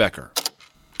 David Becker.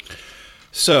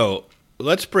 So,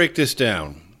 let's break this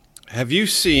down. Have you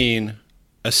seen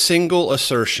a single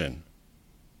assertion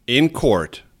in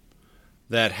court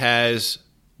that has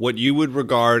what you would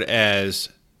regard as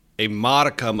a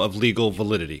modicum of legal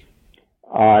validity?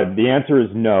 The answer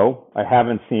is no. I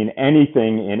haven't seen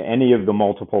anything in any of the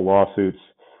multiple lawsuits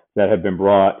that have been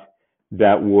brought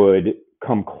that would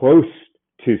come close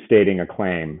to stating a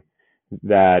claim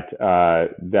that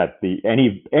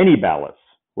any ballots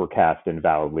were cast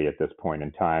invalidly at this point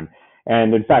in time.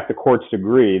 And in fact, the courts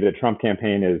agree the Trump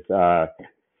campaign is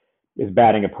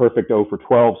batting a perfect 0 for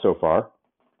 12 so far.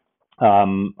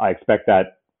 I expect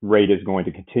that rate is going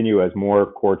to continue as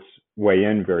more courts weigh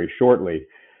in very shortly.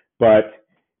 But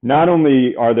not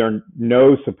only are there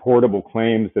no supportable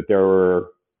claims that there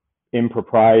were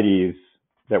improprieties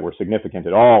that were significant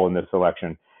at all in this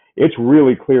election, it's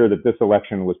really clear that this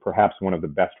election was perhaps one of the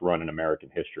best run in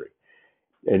American history.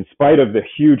 In spite of the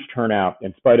huge turnout,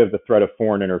 in spite of the threat of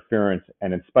foreign interference,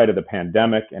 and in spite of the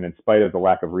pandemic, and in spite of the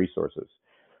lack of resources,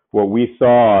 what we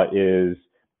saw is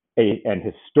an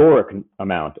historic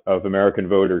amount of American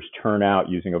voters turn out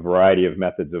using a variety of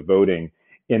methods of voting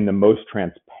in the most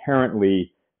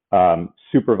transparently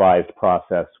supervised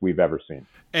process we've ever seen.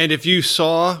 And if you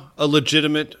saw a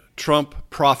legitimate Trump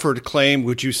proffered claim,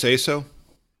 would you say so?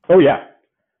 Oh, yeah,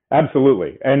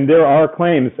 absolutely. And there are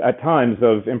claims at times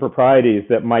of improprieties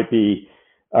that might be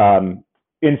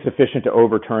insufficient to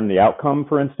overturn the outcome,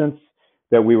 for instance,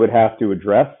 that we would have to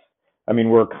address. I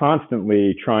mean, we're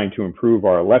constantly trying to improve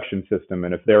our election system,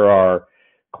 and if there are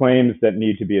claims that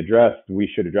need to be addressed, we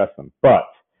should address them. But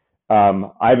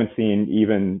I haven't seen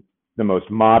even the most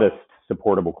modest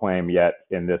supportable claim yet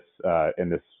in this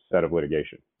set of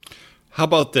litigation. How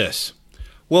about this?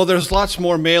 Well, there's lots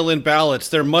more mail-in ballots.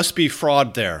 There must be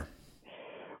fraud there.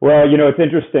 Well, you know, it's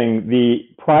interesting.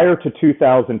 Prior to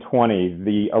 2020,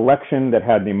 the election that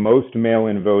had the most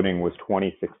mail-in voting was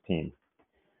 2016.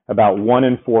 About 1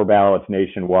 in 4 ballots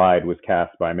nationwide was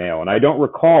cast by mail. And I don't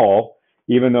recall,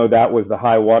 even though that was the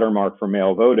high watermark for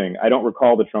mail voting, I don't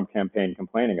recall the Trump campaign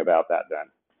complaining about that then.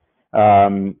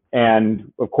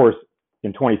 And of course,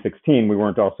 in 2016, we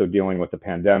weren't also dealing with the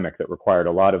pandemic that required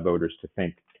a lot of voters to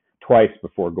think twice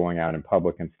before going out in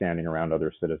public and standing around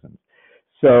other citizens.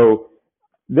 So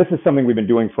this is something we've been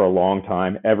doing for a long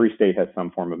time. Every state has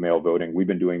some form of mail voting. We've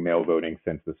been doing mail voting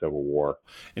since the Civil War.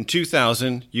 In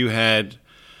 2000, you had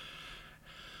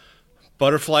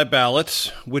butterfly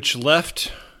ballots, which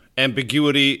left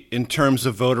ambiguity in terms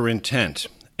of voter intent.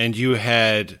 And you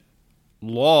had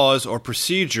laws or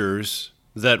procedures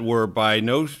that were by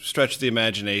no stretch of the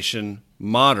imagination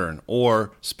modern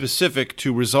or specific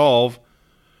to resolve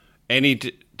any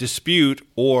dispute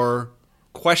or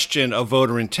question of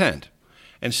voter intent.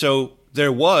 And so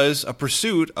there was a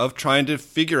pursuit of trying to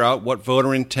figure out what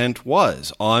voter intent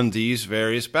was on these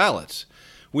various ballots.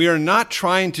 We are not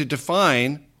trying to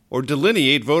define or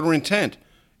delineate voter intent.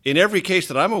 In every case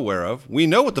that I'm aware of, we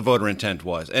know what the voter intent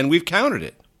was, and we've counted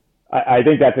it. I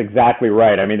think that's exactly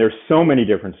right. I mean, there's so many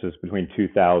differences between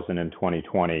 2000 and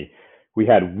 2020. We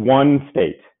had one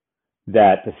state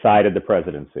that decided the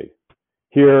presidency.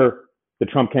 Here, the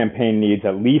Trump campaign needs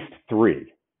at least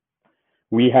 3.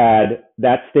 We had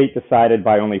that state decided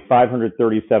by only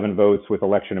 537 votes with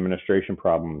election administration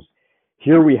problems.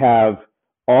 Here we have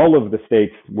all of the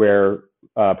states where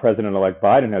President-elect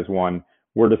Biden has won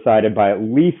were decided by at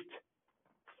least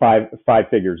five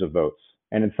figures of votes.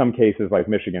 And in some cases, like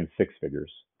Michigan, 6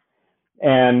 figures.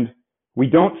 And we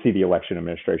don't see the election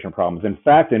administration problems. In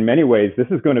fact, in many ways, this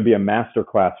is going to be a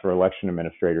masterclass for election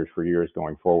administrators for years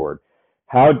going forward.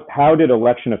 How did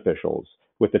election officials,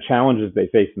 with the challenges they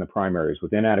face in the primaries,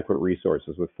 with inadequate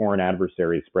resources, with foreign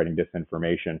adversaries spreading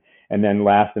disinformation, and then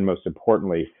last and most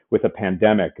importantly, with a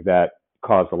pandemic that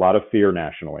caused a lot of fear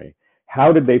nationally,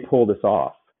 how did they pull this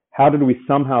off? How did we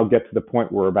somehow get to the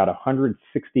point where about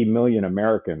 160 million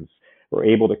Americans were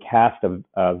able to cast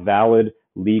a valid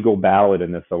legal ballot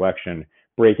in this election,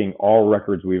 breaking all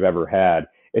records we've ever had?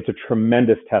 It's a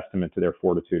tremendous testament to their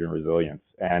fortitude and resilience.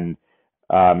 And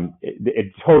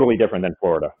it's totally different than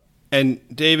Florida. And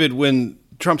David, when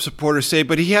Trump supporters say,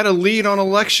 but he had a lead on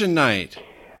election night.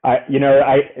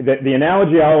 The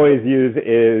analogy I always use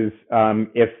is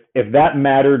if that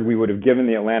mattered, we would have given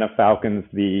the Atlanta Falcons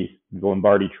the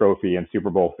Lombardi Trophy in Super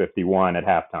Bowl 51 at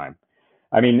halftime.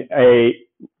 I mean, a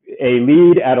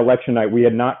lead at election night, we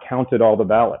had not counted all the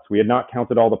ballots. We had not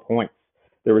counted all the points.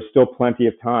 There was still plenty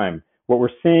of time. What we're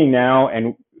seeing now,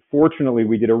 and fortunately,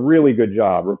 we did a really good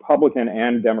job, Republican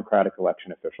and Democratic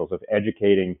election officials, of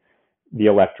educating the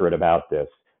electorate about this,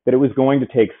 that it was going to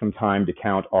take some time to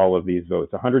count all of these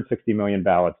votes. 160 million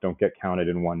ballots don't get counted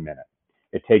in 1 minute.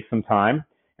 It takes some time,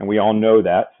 and we all know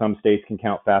that. Some states can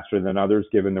count faster than others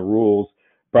given the rules,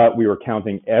 but we were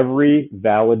counting every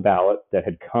valid ballot that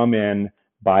had come in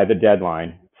by the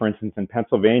deadline. For instance, in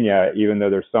Pennsylvania, even though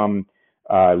there's some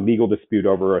legal dispute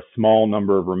over a small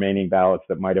number of remaining ballots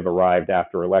that might have arrived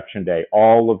after Election Day,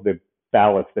 all of the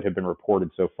ballots that have been reported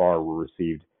so far were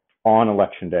received on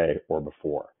Election Day or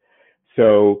before.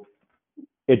 So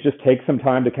it just takes some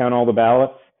time to count all the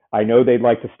ballots. I know they'd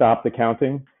like to stop the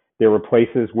counting. There were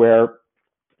places where,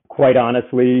 quite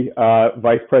honestly,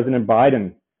 Vice President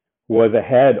Biden was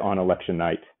ahead on election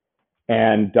night,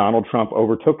 and Donald Trump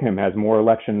overtook him as more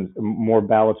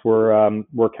ballots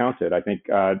were counted. I think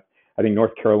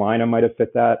North Carolina might have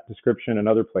fit that description, and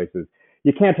other places.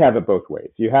 You can't have it both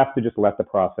ways. You have to just let the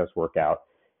process work out.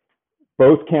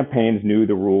 Both campaigns knew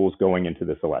the rules going into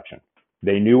this election.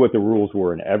 They knew what the rules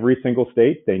were in every single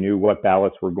state. They knew what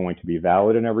ballots were going to be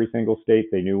valid in every single state.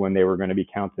 They knew when they were going to be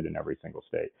counted in every single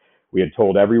state. We had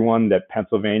told everyone that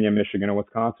Pennsylvania, Michigan, and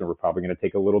Wisconsin were probably going to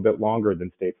take a little bit longer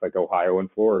than states like Ohio and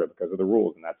Florida because of the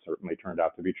rules, and that certainly turned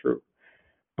out to be true.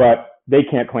 But they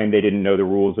can't claim they didn't know the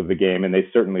rules of the game, and they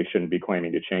certainly shouldn't be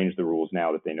claiming to change the rules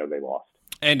now that they know they lost.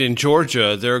 And in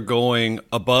Georgia, they're going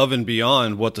above and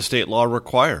beyond what the state law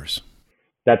requires.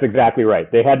 That's exactly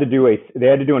right. They had to do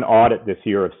an audit this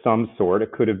year of some sort.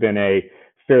 It could have been a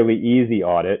fairly easy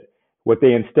audit. What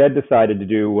they instead decided to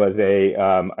do was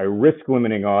a risk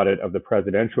limiting audit of the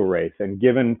presidential race. And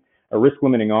given a risk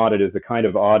limiting audit is the kind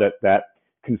of audit that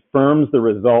confirms the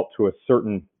result to a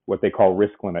certain, what they call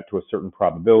risk limit, to a certain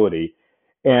probability.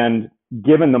 And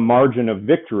given the margin of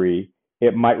victory,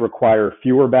 it might require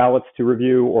fewer ballots to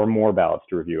review or more ballots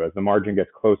to review. As the margin gets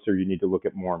closer, you need to look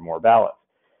at more and more ballots.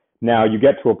 Now, you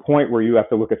get to a point where you have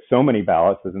to look at so many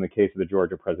ballots, as in the case of the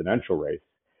Georgia presidential race,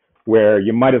 where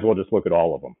you might as well just look at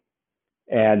all of them.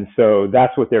 And so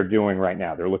that's what they're doing right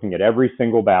now. They're looking at every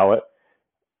single ballot,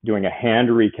 doing a hand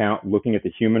recount, looking at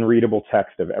the human readable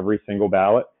text of every single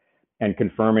ballot, and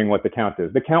confirming what the count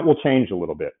is. The count will change a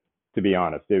little bit, to be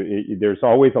honest. There's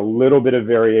always a little bit of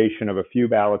variation of a few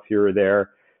ballots here or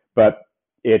there, but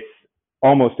it's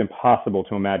almost impossible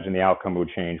to imagine the outcome would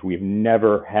change. We've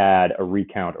never had a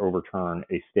recount overturn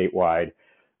a statewide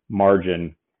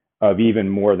margin of even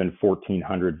more than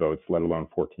 1,400 votes, let alone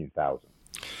 14,000.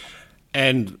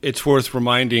 And it's worth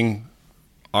reminding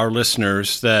our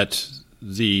listeners that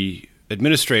the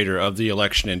administrator of the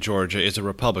election in Georgia is a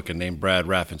Republican named Brad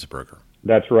Raffensperger.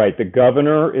 That's right. The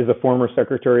governor is a former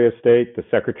Secretary of State. The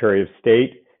Secretary of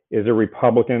State is a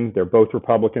Republican. They're both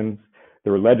Republicans.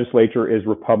 The legislature is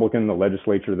Republican, the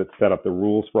legislature that set up the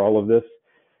rules for all of this.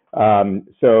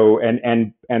 So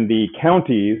the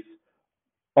counties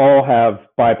all have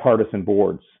bipartisan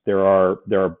boards. There are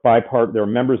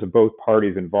members of both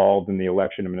parties involved in the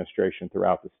election administration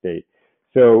throughout the state.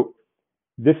 So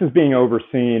this is being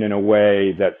overseen in a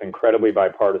way that's incredibly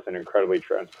bipartisan, incredibly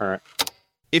transparent.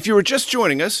 If you were just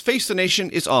joining us, Face the Nation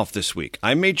is off this week.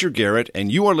 I'm Major Garrett, and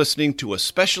you are listening to a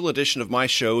special edition of my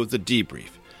show, The Debrief.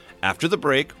 After the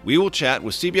break, we will chat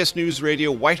with CBS News Radio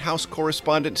White House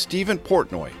correspondent Stephen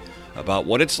Portnoy about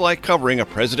what it's like covering a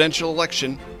presidential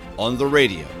election on the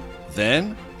radio,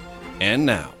 then and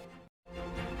now.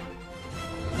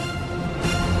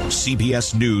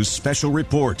 CBS News Special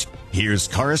Report. Here's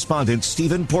correspondent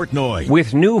Stephen Portnoy.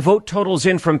 With new vote totals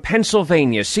in from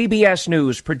Pennsylvania, CBS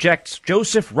News projects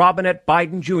Joseph Robinette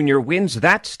Biden Jr. wins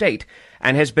that state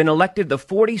and has been elected the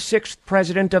 46th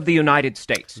president of the United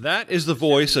States. That is the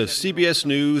voice of CBS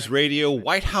News Radio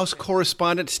White House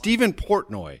correspondent Stephen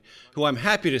Portnoy, who I'm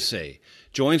happy to say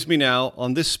joins me now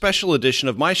on this special edition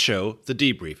of my show, The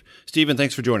Debrief. Stephen,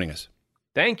 thanks for joining us.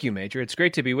 Thank you, Major. It's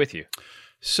great to be with you.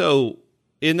 So,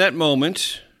 in that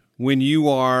moment, when you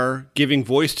are giving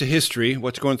voice to history,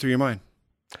 what's going through your mind?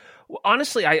 Well,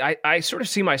 honestly, I sort of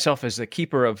see myself as the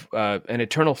keeper of an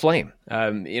eternal flame.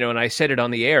 And I said it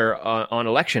on the air on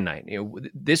election night.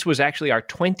 This was actually our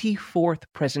 24th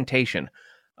presentation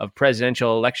of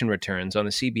presidential election returns on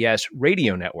the CBS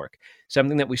radio network,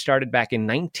 something that we started back in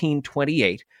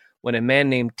 1928 when a man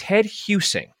named Ted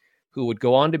Husing, who would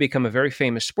go on to become a very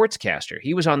famous sportscaster,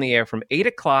 he was on the air from 8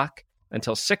 o'clock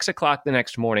until 6 o'clock the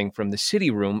next morning from the city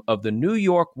room of the New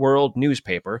York World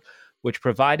newspaper, which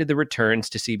provided the returns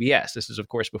to CBS. This is, of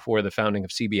course, before the founding of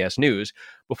CBS News,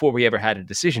 before we ever had a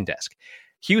decision desk.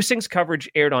 Husing's coverage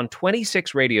aired on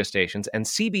 26 radio stations, and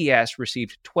CBS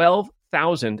received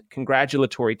 12,000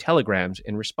 congratulatory telegrams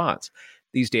in response.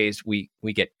 These days, we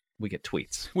get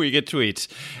tweets. We get tweets.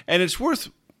 And it's worth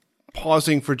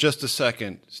pausing for just a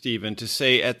second, Stephen, to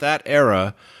say at that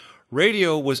era,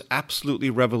 radio was absolutely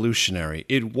revolutionary.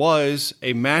 It was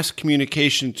a mass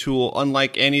communication tool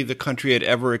unlike any the country had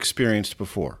ever experienced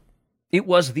before. It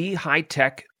was the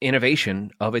high-tech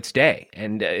innovation of its day.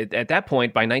 And at that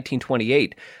point, by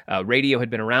 1928, radio had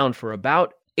been around for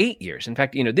about 8 years. In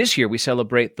fact, this year we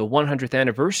celebrate the 100th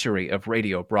anniversary of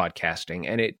radio broadcasting.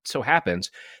 And it so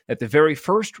happens that the very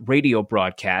first radio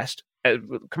broadcast,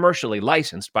 commercially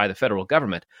licensed by the federal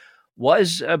government,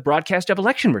 was a broadcast of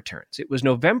election returns. It was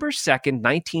November 2nd,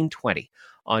 1920,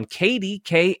 on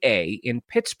KDKA in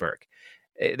Pittsburgh.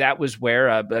 That was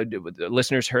where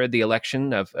listeners heard the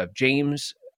election of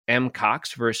James M.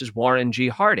 Cox versus Warren G.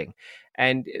 Harding.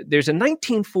 And there's a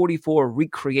 1944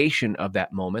 recreation of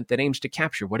that moment that aims to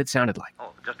capture what it sounded like.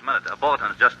 Oh, just a minute. A bulletin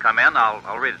has just come in.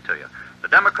 I'll read it to you. The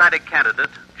Democratic candidate,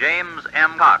 James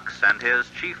M. Cox, and his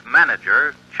chief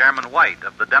manager, Chairman White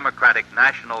of the Democratic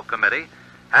National Committee,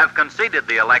 have conceded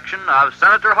the election of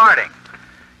Senator Harding.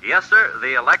 Yes, sir,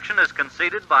 the election is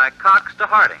conceded by Cox to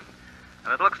Harding.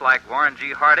 And it looks like Warren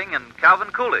G. Harding and Calvin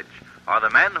Coolidge are the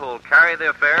men who will carry the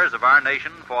affairs of our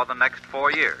nation for the next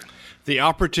 4 years. The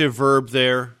operative verb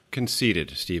there,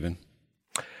 conceded, Stephen.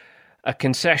 A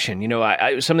concession.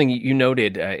 Something you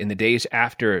noted in the days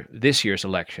after this year's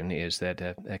election is that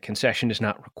a concession is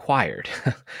not required.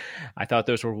 I thought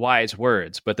those were wise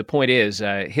words, but the point is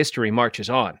history marches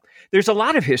on. There's a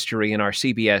lot of history in our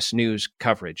CBS News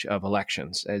coverage of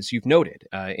elections, as you've noted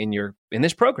in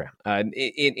this program.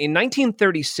 In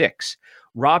 1936,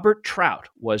 Robert Trout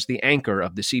was the anchor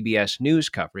of the CBS News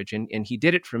coverage, and he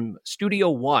did it from Studio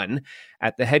One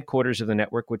at the headquarters of the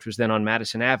network, which was then on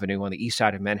Madison Avenue on the east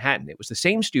side of Manhattan. It was the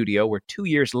same studio where 2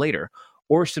 years later,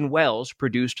 Orson Welles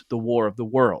produced The War of the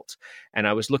Worlds. And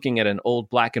I was looking at an old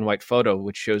black and white photo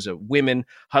which shows women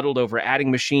huddled over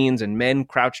adding machines and men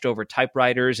crouched over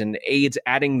typewriters and aides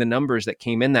adding the numbers that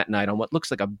came in that night on what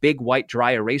looks like a big white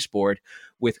dry erase board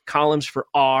with columns for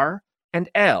R and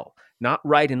L, not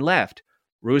right and left,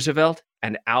 Roosevelt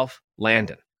and Alf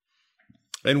Landon.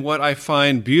 And what I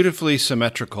find beautifully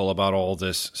symmetrical about all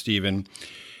this, Stephen,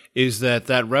 is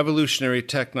that revolutionary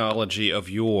technology of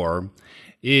yore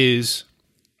is,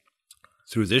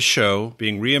 through this show,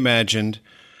 being reimagined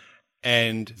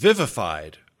and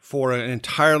vivified for an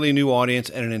entirely new audience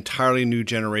and an entirely new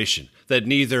generation that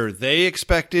neither they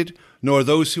expected nor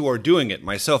those who are doing it,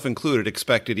 myself included,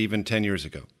 expected even 10 years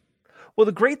ago. Well,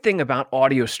 the great thing about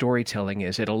audio storytelling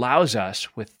is it allows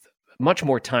us, with much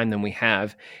more time than we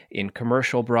have in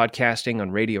commercial broadcasting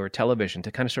on radio or television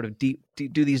to kind of sort of do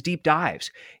these deep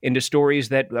dives into stories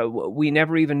that we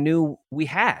never even knew we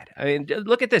had. I mean,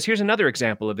 look at this. Here's another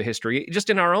example of the history just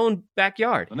in our own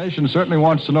backyard. The nation certainly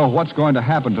wants to know what's going to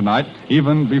happen tonight,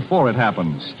 even before it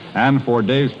happens. And for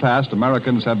days past,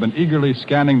 Americans have been eagerly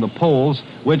scanning the polls,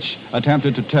 which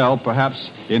attempted to tell, perhaps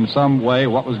in some way,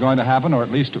 what was going to happen, or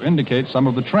at least to indicate some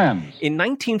of the trends. In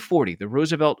 1940, the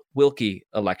Roosevelt-Wilkie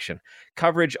election,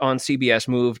 coverage on CBS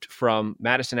moved from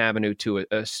Madison Avenue to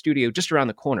a studio just around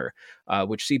the corner,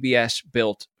 which CBS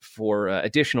built for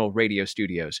additional radio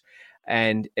studios.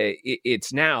 And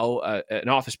it's now an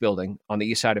office building on the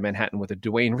east side of Manhattan with a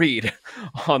Duane Reade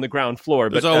on the ground floor.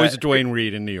 There's always a Duane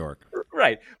Reade in New York.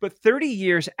 Right. But 30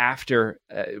 years after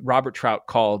Robert Trout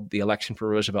called the election for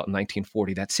Roosevelt in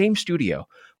 1940, that same studio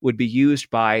would be used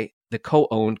by the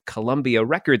co-owned Columbia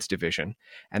Records division.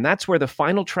 And that's where the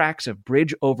final tracks of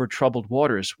Bridge Over Troubled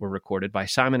Waters were recorded by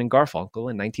Simon and Garfunkel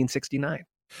in 1969.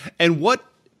 And what,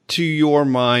 to your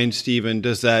mind, Stephen,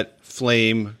 does that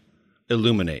flame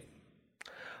illuminate?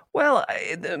 Well,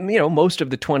 most of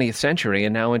the 20th century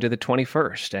and now into the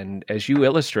 21st. And as you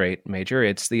illustrate, Major,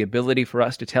 it's the ability for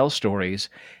us to tell stories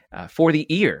for the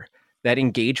ear that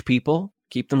engage people,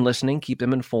 keep them listening, keep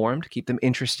them informed, keep them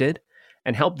interested,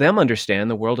 and help them understand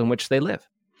the world in which they live.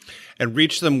 And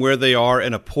reach them where they are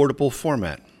in a portable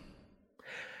format.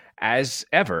 As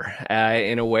ever,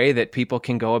 in a way that people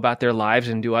can go about their lives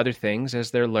and do other things as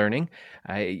they're learning.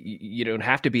 You don't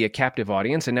have to be a captive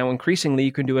audience, and now increasingly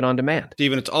you can do it on demand.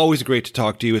 Stephen, it's always great to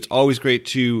talk to you. It's always great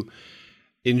to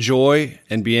enjoy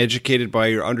and be educated by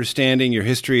your understanding, your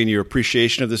history, and your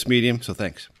appreciation of this medium. So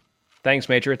thanks. Thanks,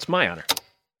 Major. It's my honor.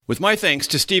 With my thanks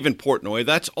to Stephen Portnoy,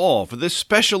 that's all for this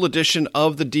special edition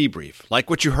of The Debrief. Like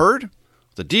what you heard?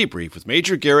 The Debrief with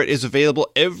Major Garrett is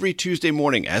available every Tuesday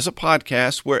morning as a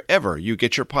podcast wherever you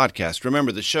get your podcast.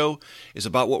 Remember, the show is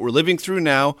about what we're living through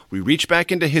now. We reach back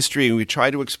into history and we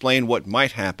try to explain what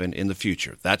might happen in the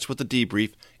future. That's what The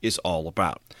Debrief is all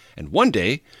about. And one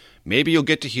day, maybe you'll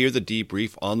get to hear The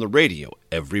Debrief on the radio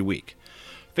every week.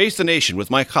 Face the Nation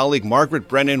with my colleague Margaret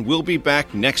Brennan will be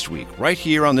back next week, right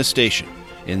here on this station,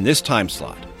 in this time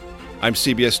slot. I'm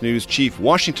CBS News Chief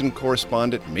Washington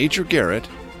Correspondent Major Garrett,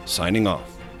 signing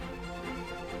off.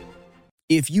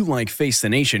 If you like Face the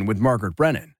Nation with Margaret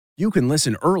Brennan, you can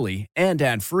listen early and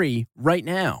ad-free right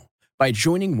now by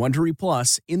joining Wondery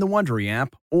Plus in the Wondery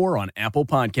app or on Apple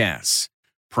Podcasts.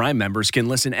 Prime members can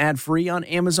listen ad-free on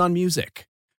Amazon Music.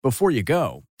 Before you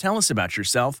go, tell us about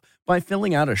yourself by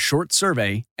filling out a short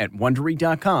survey at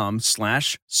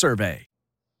Wondery.com/survey.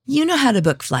 You know how to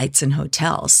book flights and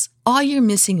hotels. All you're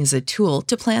missing is a tool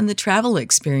to plan the travel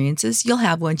experiences you'll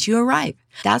have once you arrive.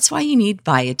 That's why you need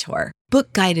Viator.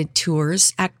 Book guided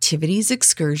tours, activities,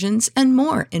 excursions, and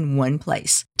more in one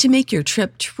place to make your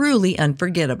trip truly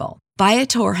unforgettable.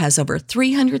 Viator has over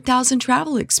 300,000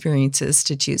 travel experiences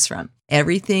to choose from.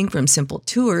 Everything from simple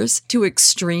tours to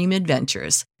extreme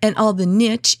adventures and all the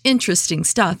niche, interesting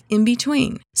stuff in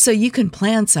between. So you can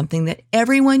plan something that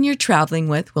everyone you're traveling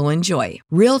with will enjoy.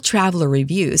 Real traveler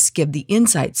reviews give the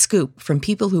inside scoop from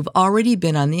people who've already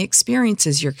been on the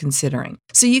experiences you're considering.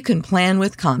 So you can plan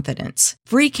with confidence.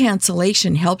 Free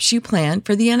cancellation helps you plan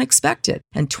for the unexpected.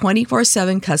 And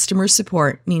 24/7 customer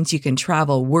support means you can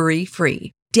travel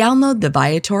worry-free. Download the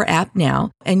Viator app now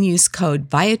and use code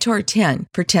Viator10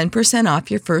 for 10%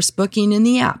 off your first booking in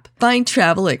the app. Find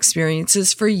travel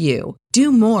experiences for you.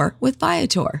 Do more with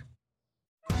Viator.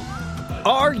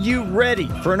 Are you ready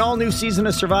for an all-new season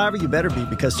of Survivor? You better be,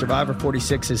 because Survivor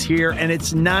 46 is here, and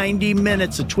it's 90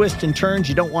 minutes of twists and turns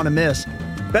you don't want to miss.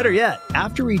 Better yet,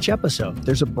 after each episode,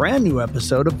 there's a brand new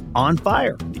episode of On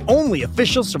Fire, the only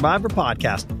official Survivor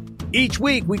podcast. Each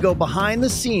week, we go behind the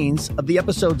scenes of the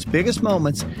episode's biggest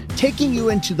moments, taking you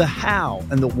into the how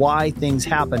and the why things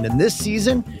happened. And this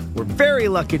season, we're very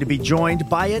lucky to be joined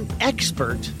by an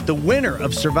expert, the winner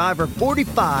of Survivor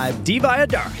 45, Dee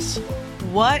Valladares.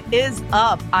 What is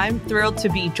up? I'm thrilled to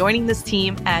be joining this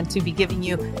team and to be giving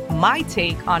you my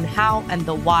take on how and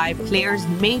the why players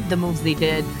made the moves they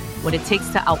did, what it takes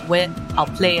to outwit,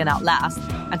 outplay, and outlast,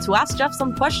 and to ask Jeff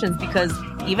some questions, because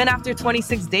even after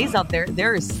 26 days out there,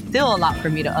 there is still a lot for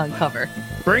me to uncover.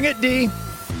 Bring it, Dee.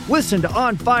 Listen to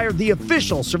On Fire, the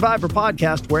official Survivor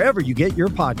podcast, wherever you get your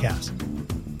podcast.